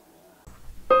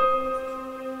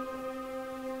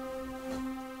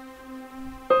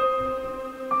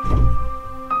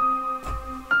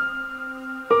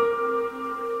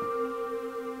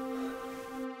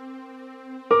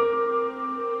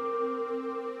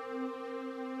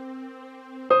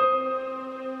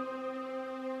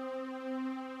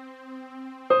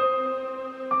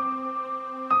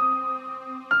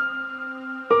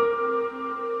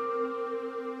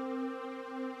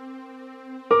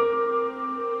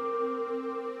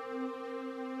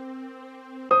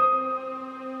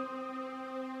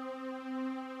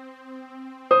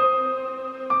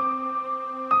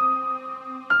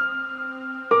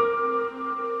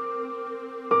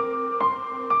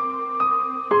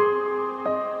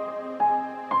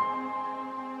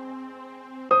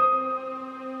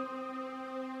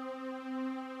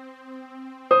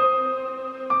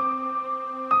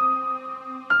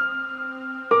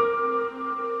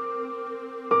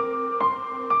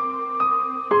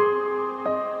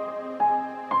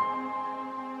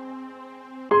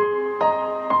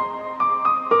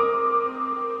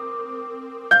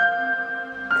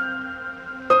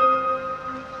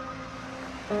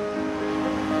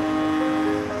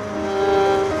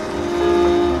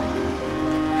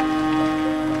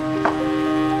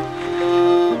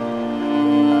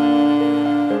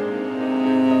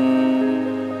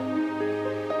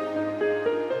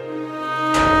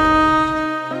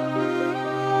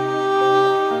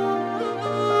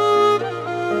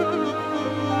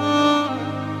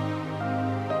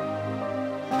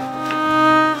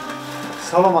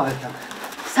 سلام علیکم.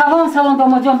 سلام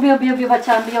داماد جان بیا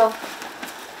بچه‌م بیا.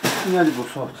 این علی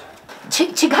بسات.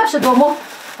 چی گپ شد داماد؟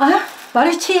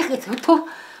 برای چی تو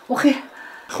آخه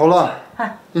خلا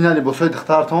این علی بسات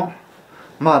دخترتون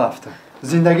ما رفتم.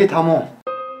 زندگی تمام.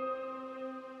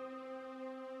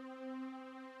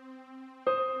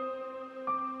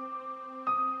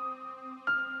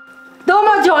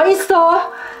 داماد جان ایستا.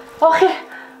 آخه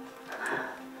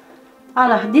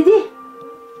انا دیدی؟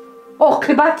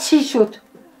 عاقبت چی شد؟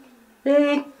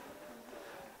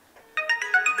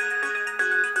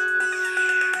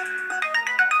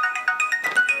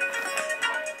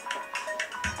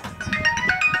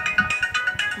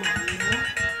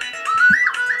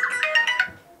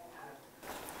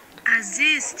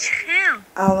 عزیز چی خیل؟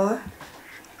 الو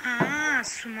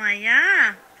سومیا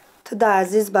تو دا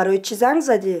عزیز برای چی زنگ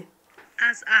زدی؟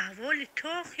 از احوال تو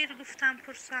خیر گفتم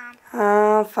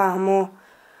پرسم. فهمو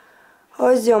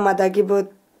حوزی آمدگی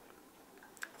بود.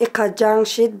 ایقا جنگ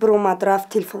شید برو مد رفت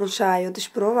تلفونش عیادش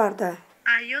برو ورده.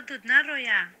 عیادت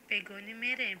نرویا بگونی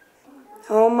میریم.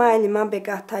 مایلی من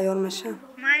بگه تیار میشم.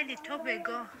 خیلی تو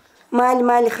بگو.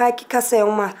 مالی خاکی کسی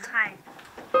اومد. خیلی.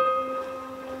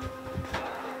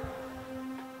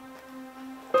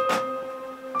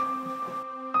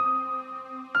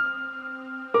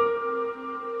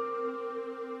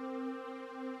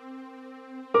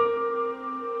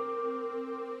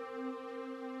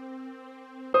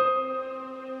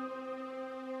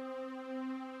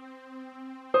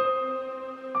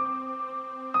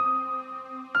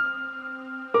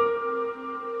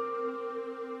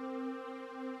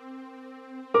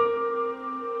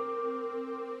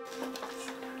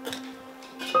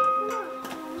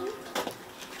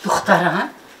 دخترم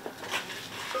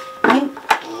این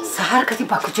سحر کدی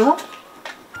با کجا؟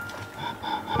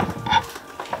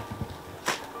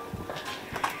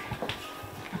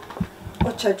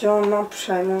 بچه جان من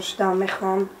پشیمان شدم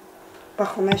میخوام به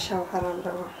خونه شوهرم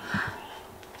روم.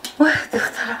 وای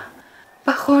دخترم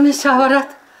به خونه شوهرت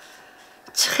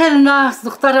چه خیلی ناز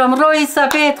دخترم روی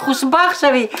سفید خوشبخت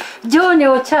شوی جان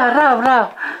اوچه رو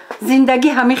زندگی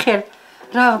همین خیلی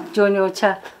رو جان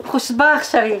اوچه خوشبخت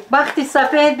شوی بخت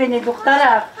سفید بینی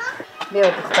دخترم بیا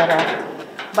دخترم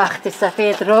بخت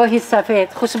سفید روحی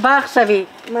سفید خوشبخت شوی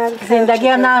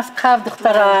زندگی ناز قف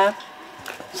دخترم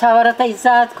شوهرت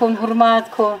عزت کن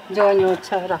حرمت کن جان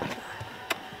اوچه را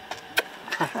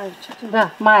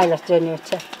مایلش جان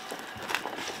اوچه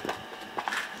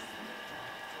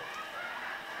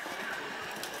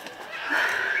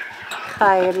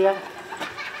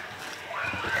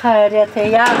خیریت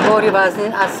یک باری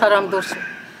وزنین از سرم دور شد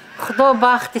خدا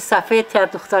بخت سفید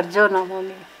کرد دختر جانم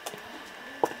آمین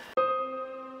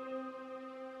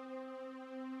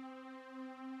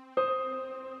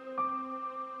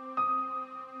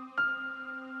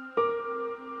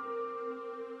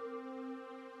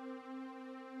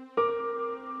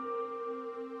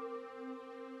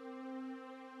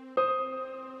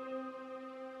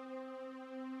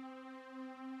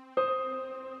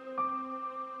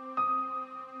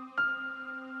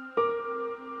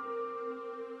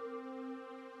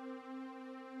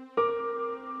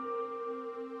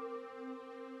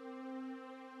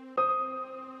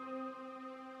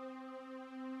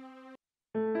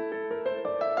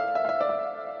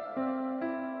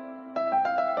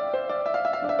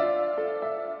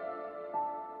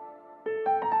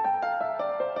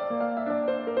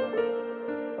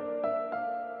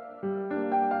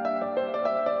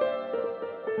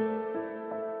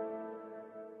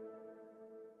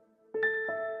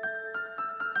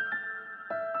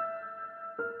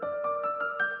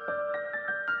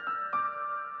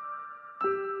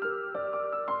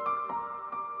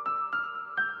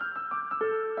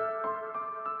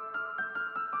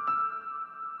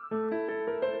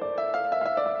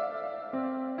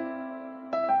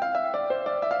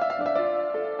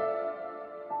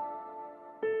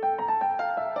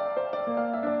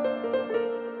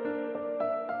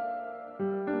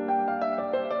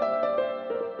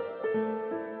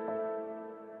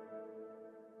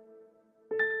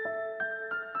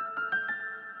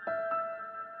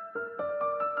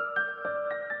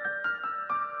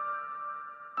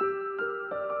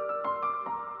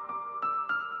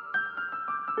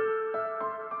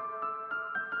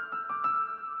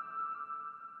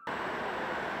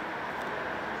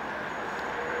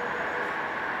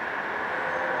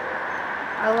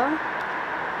الو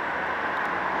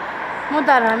ما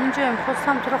در همین جایم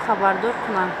خواستم تو رو خبردار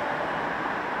کنم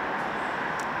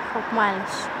خب معلش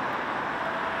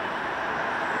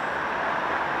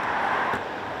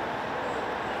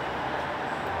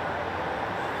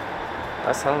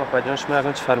السلام آقا جان شما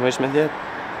اگه چه فرمایش میدید؟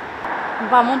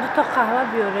 با من 2 تا قهوه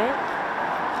بیاره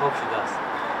خوب شده است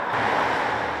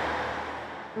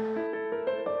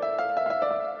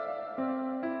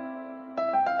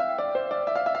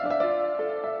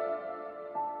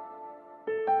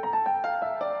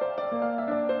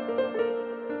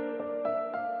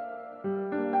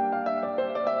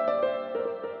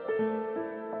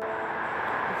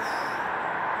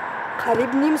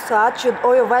قریب نیم ساعت شد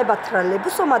آیا وای با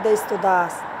ترالبوس اومده ایستاده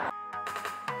است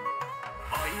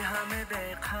آی همه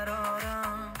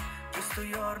بیقرارم جز تو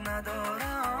یار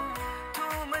ندارم تو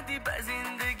اومدی به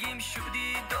زندگیم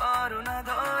شدی دار و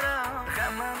ندارم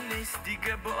غمم نیست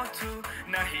دیگه با تو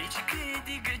نه هیچ کی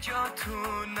دیگه جا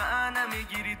تو نه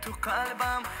نمیگیری تو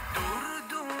قلبم دور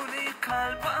دونه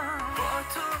قلبم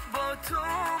با تو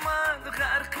من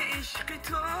غرق عشق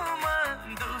تو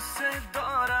من دوست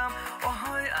دارم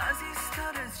آهای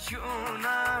عزیزتر از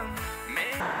جونم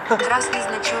Красный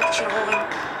значок червовым.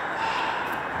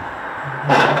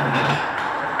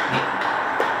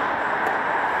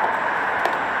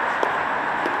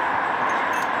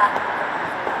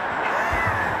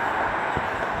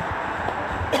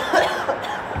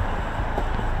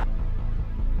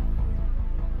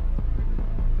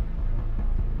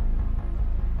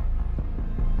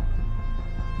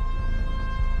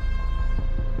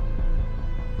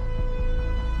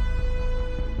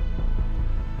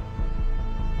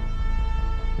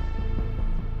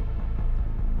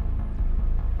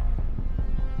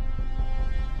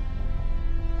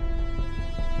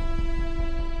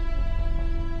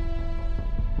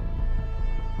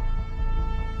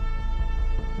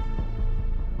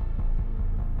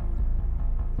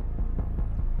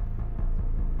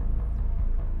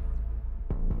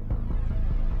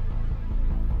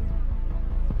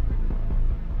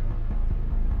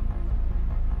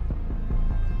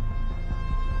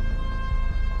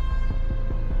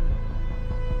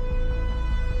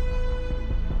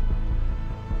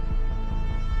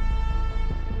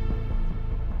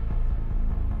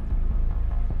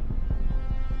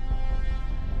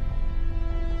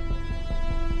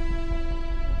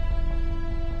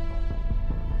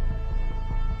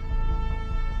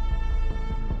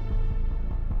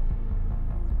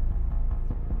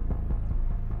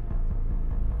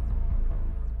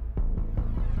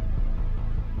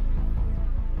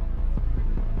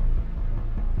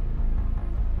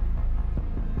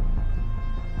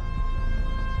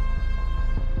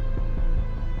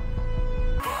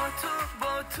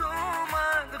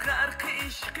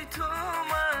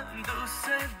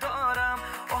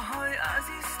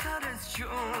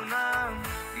 جونم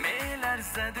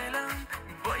میلرزه دلم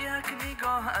با یک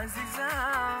نگاه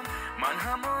عزیزم من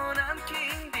همانم که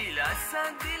این دل از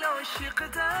صد دل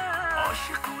عاشقتم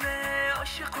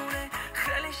عاشقونه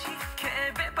خیلی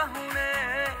شیکه به بهونه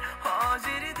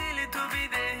حاضر دل تو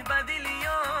بیده به دل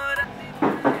یارم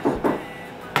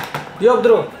بیا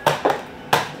بدرو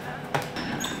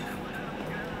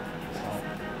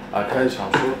Акай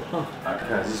Шамшур,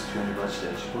 акай азиз пиёни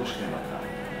бачаи чӣ бош қиматам?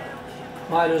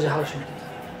 майли рӯзи ҳал шуд.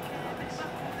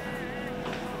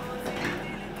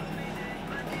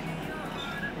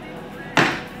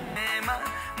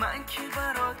 من که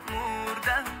برات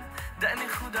مردم دل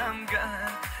خودم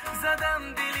گرد زدم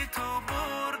دلی تو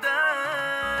بردم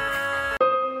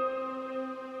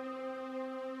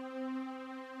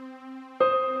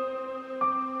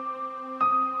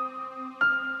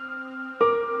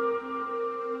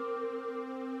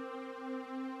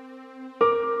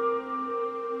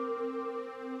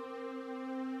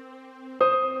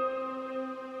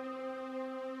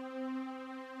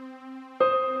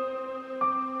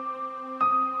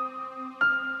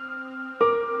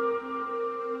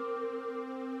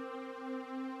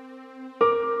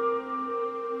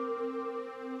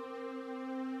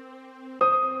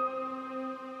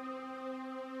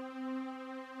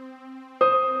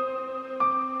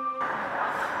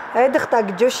ای دختر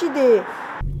کجا شدی؟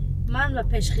 من به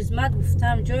پیشخدمت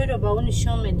گفتم جای رو به اون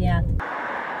نشان میدهد.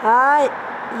 های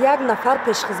یک نفر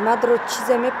پیشخدمت رو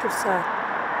چیزی میپرسد.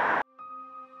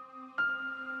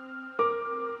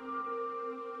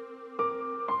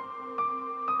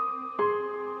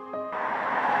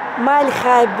 مایل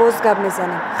خیلی باز گپ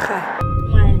میزنیم.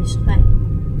 مایلش خیلی.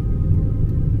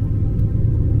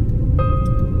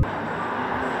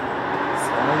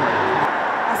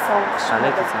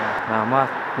 علیکم سلام. محمد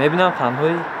میبینم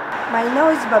تنهایی؟ من اینا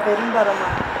اوز با بریم برام.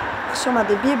 خوش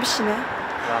اومده بیا بشینه.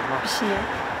 بشینه.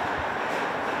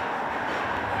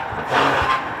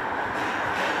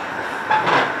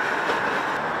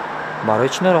 برای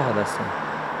چی ناراحت هستی؟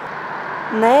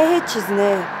 نه هیچ چیز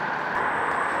نه.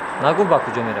 نگو با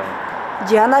کجا میروی؟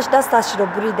 جیانش دستش رو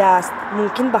بریده است.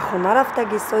 ممکن به خونه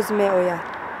رفتگی ساز می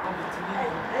آید.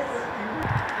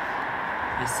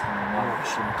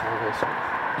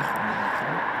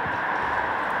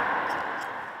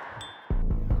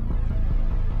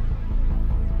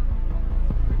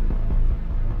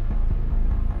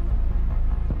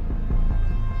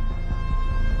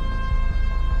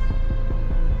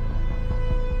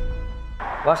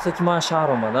 وقتی که من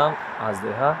شهر آمدم از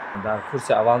دیها در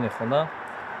کورس اول میخوندم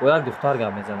با یک دختر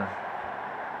گپ میزنم.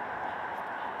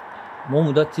 ما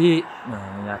مدتی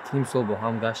 1.5 سال با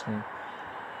هم گشتیم.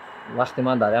 وقتی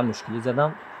من در یک مشکلی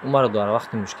زدم اون مرا در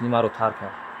وقت مشکلی مرا ترک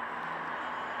کرد.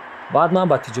 بعد من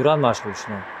با تجارت مشغول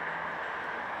شدم.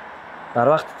 در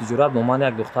وقت تجارت با من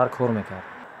یک دختر کار میکرد.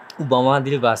 او با من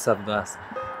دل بسته بوده است.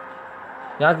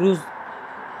 یک روز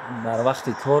در وقت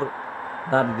کار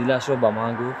درد دلش را با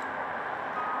من گفت.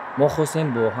 ما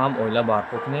خواستیم با هم اویله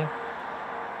برپا کنیم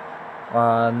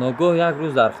و ناگاه یک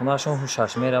روز در خونهشان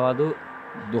هوشش میرود و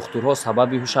دکترها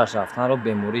سبب هوشش رفتن را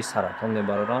بیماری سرطان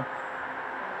میبرند.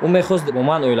 او میخواست با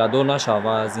من اویله دار نشود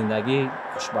و زندگی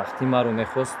خوشبختی من رو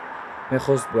میخواست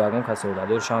با یگان کسی اویله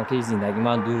دار شوم که زندگی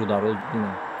من دور و دراز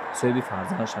ببینم، صاحب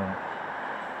فرزند شوم.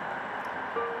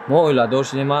 ما اویله دار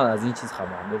شدیم. من از این چیز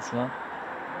خبردار شدم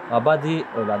و بعدی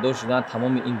اویله دار شدن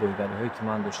تمام این بایگری هایی که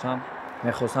من داشتم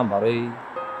میخواستم برای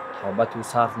توبت او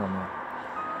صرف نمایم.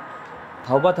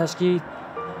 توبتش که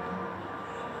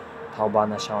توبه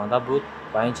نشونده بود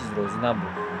با این چیز راضی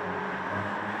نبود.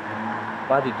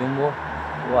 بعد 2 ماه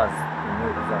او از دنیا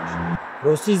گذشت.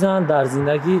 راستی زن در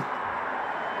زندگی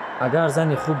اگر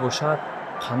زنی خوب باشد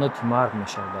قنات مرد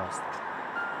میشود است.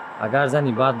 اگر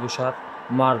زنی بد باشد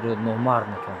مرد را نامرد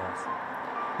میکرده است.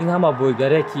 این همه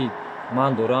بایگری که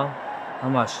من دارم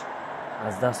همش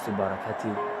از دست و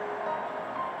برکتی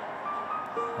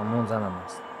همون زنم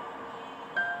است.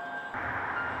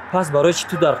 پس برای چی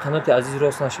تو در قنات عزیز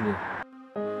راست نشدی؟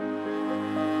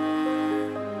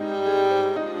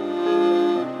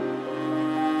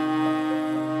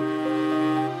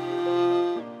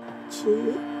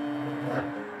 چی؟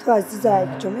 تو عزیز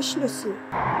کجا میشناسی؟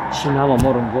 شین همه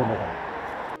ما رو نگاه بکن.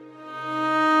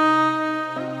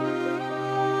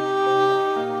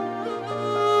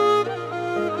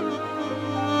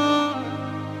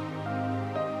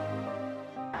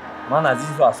 من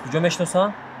عزیز رو از کجا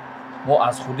میشناسم؟ ما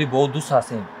از خودی با او دوست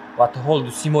هستیم و تا حال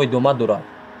دوستی ما ادامه دارد.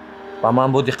 و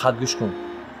من با دقت گوش کن.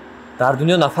 در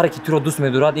دنیا نفری که تو را دوست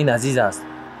می‌دارد این عزیز است.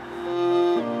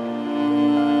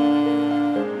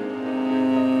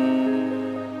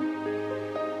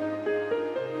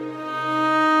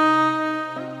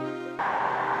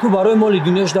 ту барои моли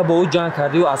дунё шуда бо ӯ ҷанг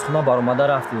кардиву аз хона баромада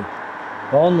рафтӣ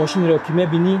ва он мошинеро ки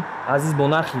мебинӣ азиз бо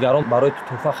нархи гарон барои ту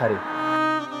тӯҳфа харид.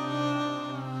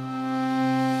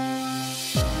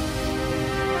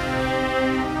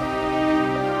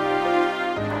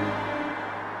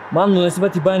 ман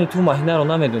муносибати байни ту маҳинаро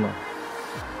намедонам.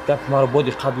 гапи маро бо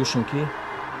диққат гӯш ки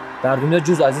дар дунё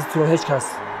ҷуз азиз туро ҳеҷ кас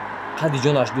қадди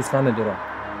ҷонаш дӯст намедорад.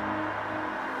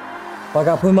 ба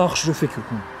гапҳои ман хушрӯ фикр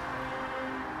кун.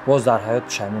 боз дар ҳаёт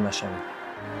пушаймон нашавӣ.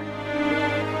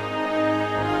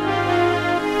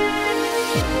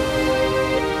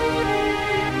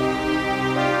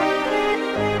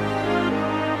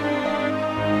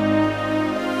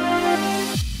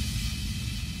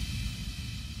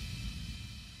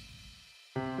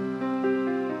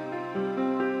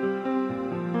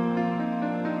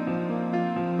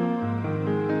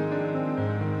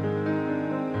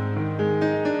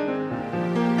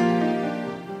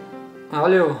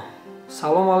 алё,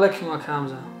 салом алайкум ака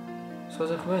Ҳамза.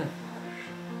 Сози хубе?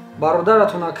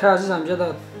 Бародаратон ака азизам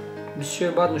ҷадад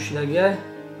бисёр бад нӯшидагиай.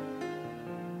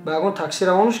 Ба ягон такси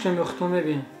равонаш кунем ё худтон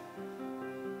мебинем?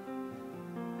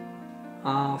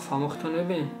 Фаҳмо худтон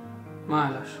мебинем?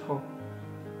 Майлаш, хоб.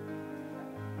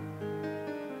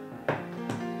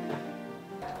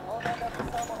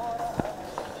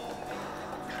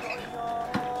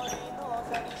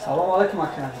 Салом алайкум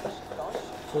ака.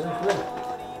 Сози хубе?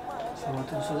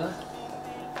 Саломатон шуда?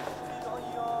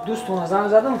 Дӯстона занг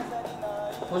задам.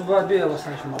 Боз бояд биёя ба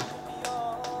сари шумо.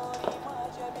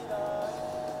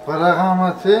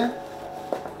 барағамати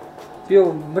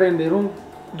биё бирем берун.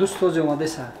 Дӯст този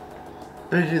омадеса.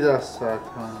 беги дастат.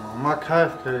 ма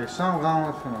кайф каресам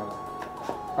ғамати нада.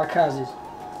 Ака азиз.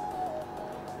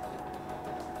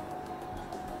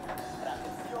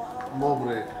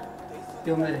 бобре.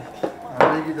 биё мерем.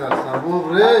 беги дастам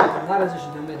бобре. наразиш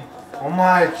биё мерем.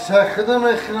 омай киса худа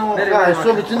мехирам оха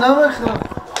ҳисобити намехирам.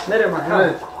 мерем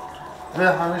ака. бе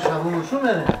ҳамеша ҳунушу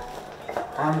мерем.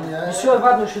 бисёр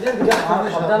бад нӯшидем дигар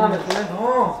хабда наметонем.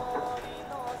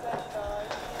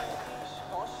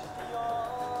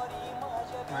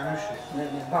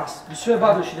 бас бисёр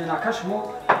бад нӯшидем ака шумо.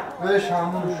 беш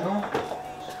ҳамушу.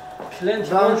 клиент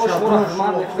шумо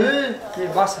хизмат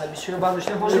мекунед. бас бисёр бад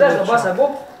нӯшидем. ҳозираш бас бо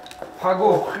паго.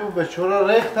 охи бечора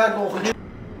рехтак охи.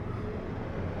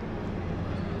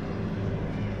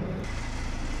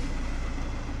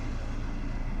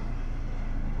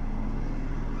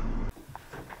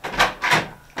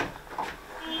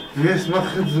 Ես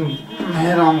մխծում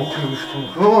հերամուխի ուշտում,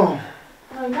 հո։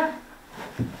 Այնա։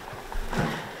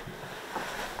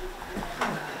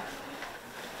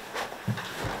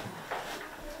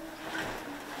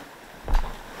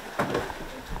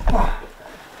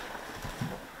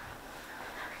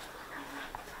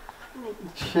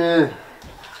 Չէ։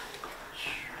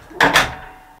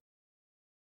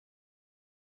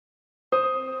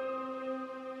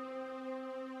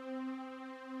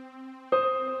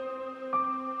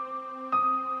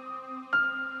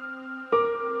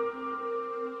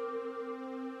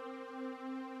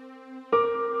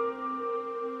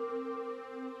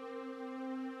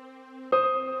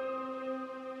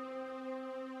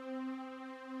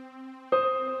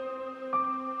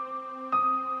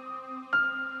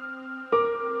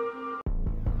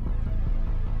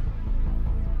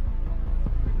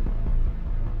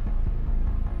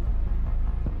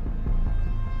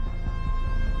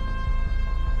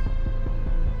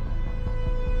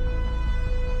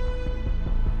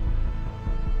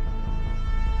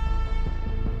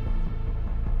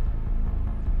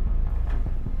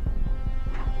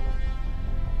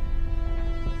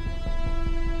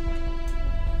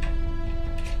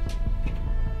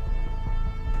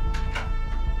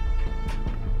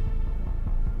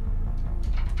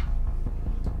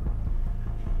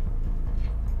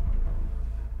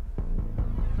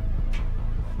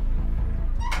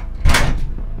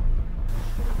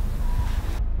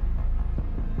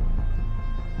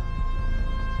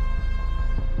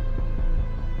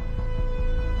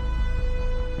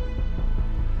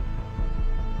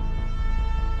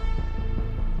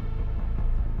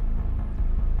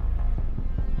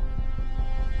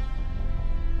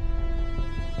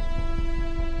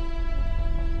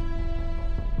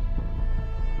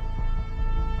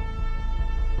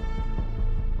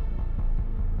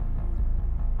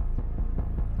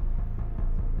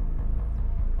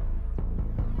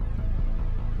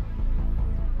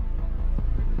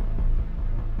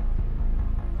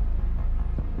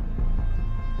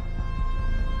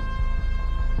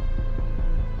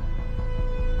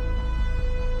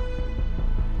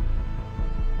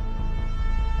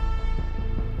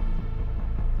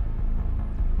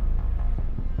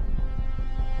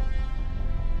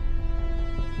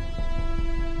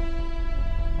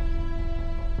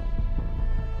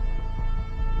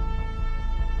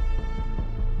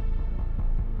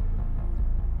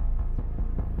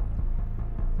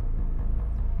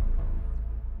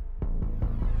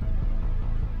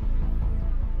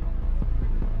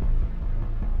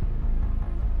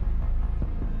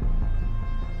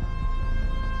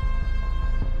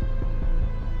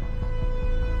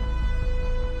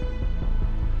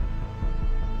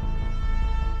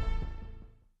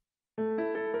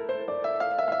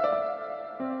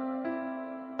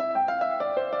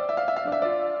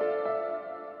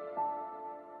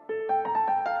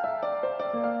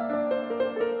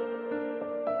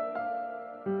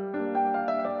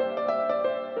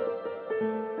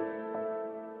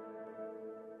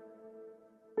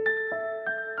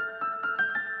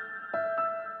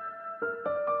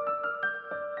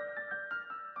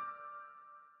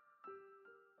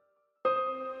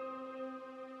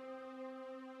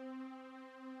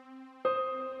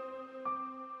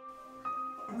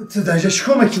 تو در اینجا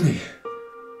چیکار میکنی؟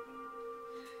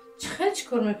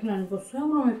 چیکار میکنن؟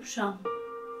 بسویم رو میپوشم.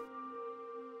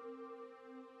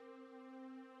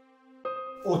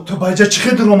 او تو با اینجا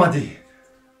چی در اومدی؟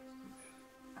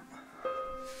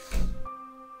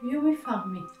 بیا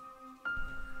میفهمی.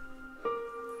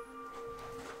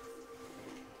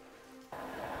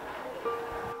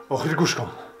 آخری گوش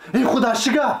کن. این خودش چی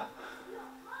گفت؟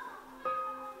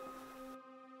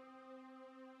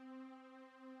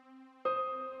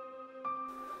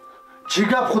 چی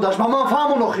گفت خودش؟ با من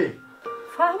فهمون آخی.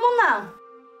 فهمونم.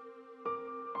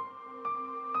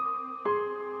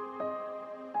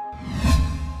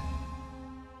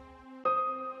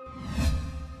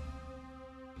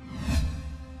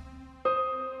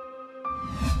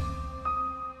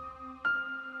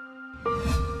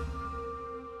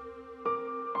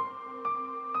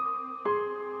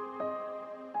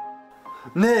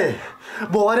 نه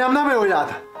باوریم نمیآید.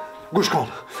 گوش کن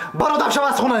برو دم شو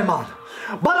از خونه من.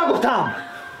 برو گفتم.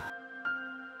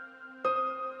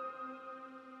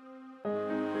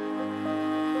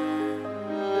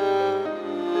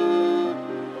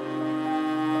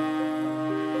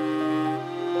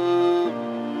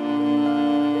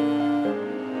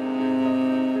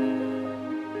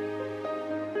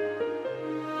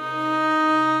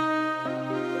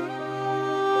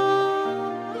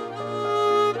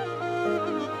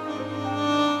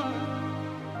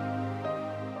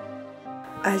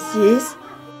 عزیز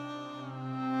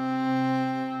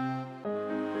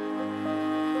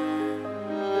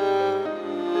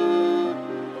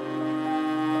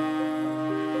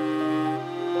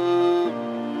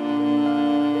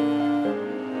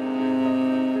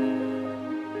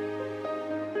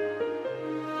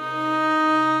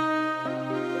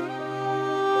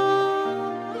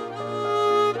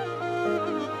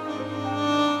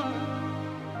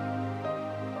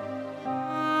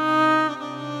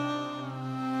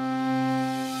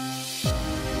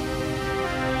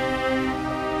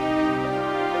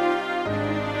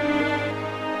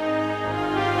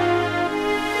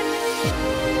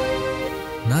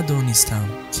ندانستم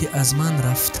که از من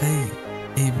رفته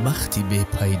ای بختی بی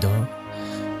پیدا.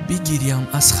 بگیریم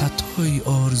از خطای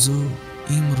آرزو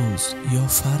امروز یا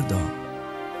فردا.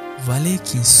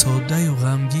 ولیکن ساده و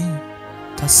غمگین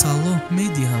تسلح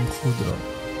میدهم خود را.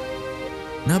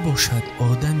 نباشد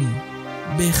آدمی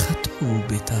بی خطا و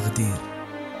بی تقدیر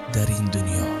در این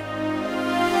دنیا.